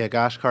Carter. Yeah,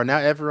 gosh, Car. Now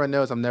everyone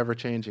knows I'm never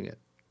changing it.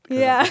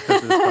 Yeah.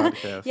 Because of this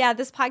podcast. Yeah,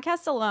 this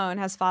podcast alone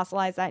has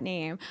fossilized that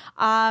name.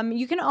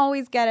 You can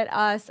always get at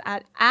us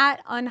at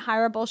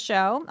Unhireable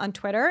Show on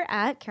Twitter,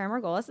 at Karen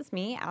Margolis, it's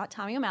me, at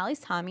Tommy O'Malley's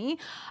Tommy.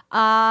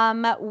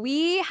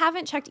 We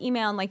haven't checked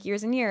email in like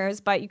years and years,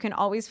 but you can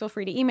always feel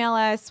free to email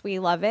us. We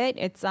love it.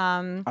 It's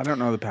I don't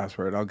know the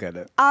password. I'll get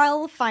it.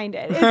 I'll find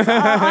it. It's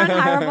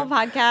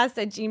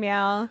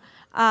unhireablepodcast@gmail.com.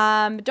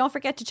 Don't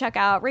forget to check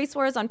out Race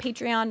Wars on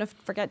Patreon. Don't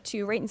forget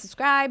to rate and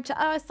subscribe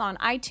to us on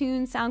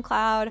iTunes,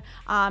 SoundCloud.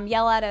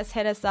 Yell at us,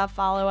 hit us up,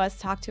 follow us,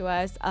 talk to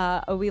us.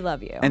 We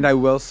love you. And I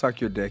will suck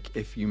your dick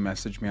if you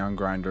message me on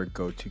Grindr.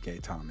 Go to Gay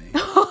Tommy.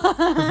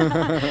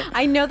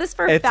 I know this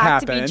for a It's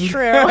fact happened. to be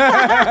true.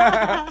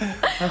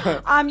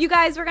 You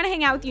guys, we're going to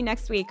hang out with you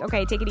next week.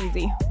 Okay, take it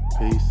easy.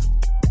 Peace.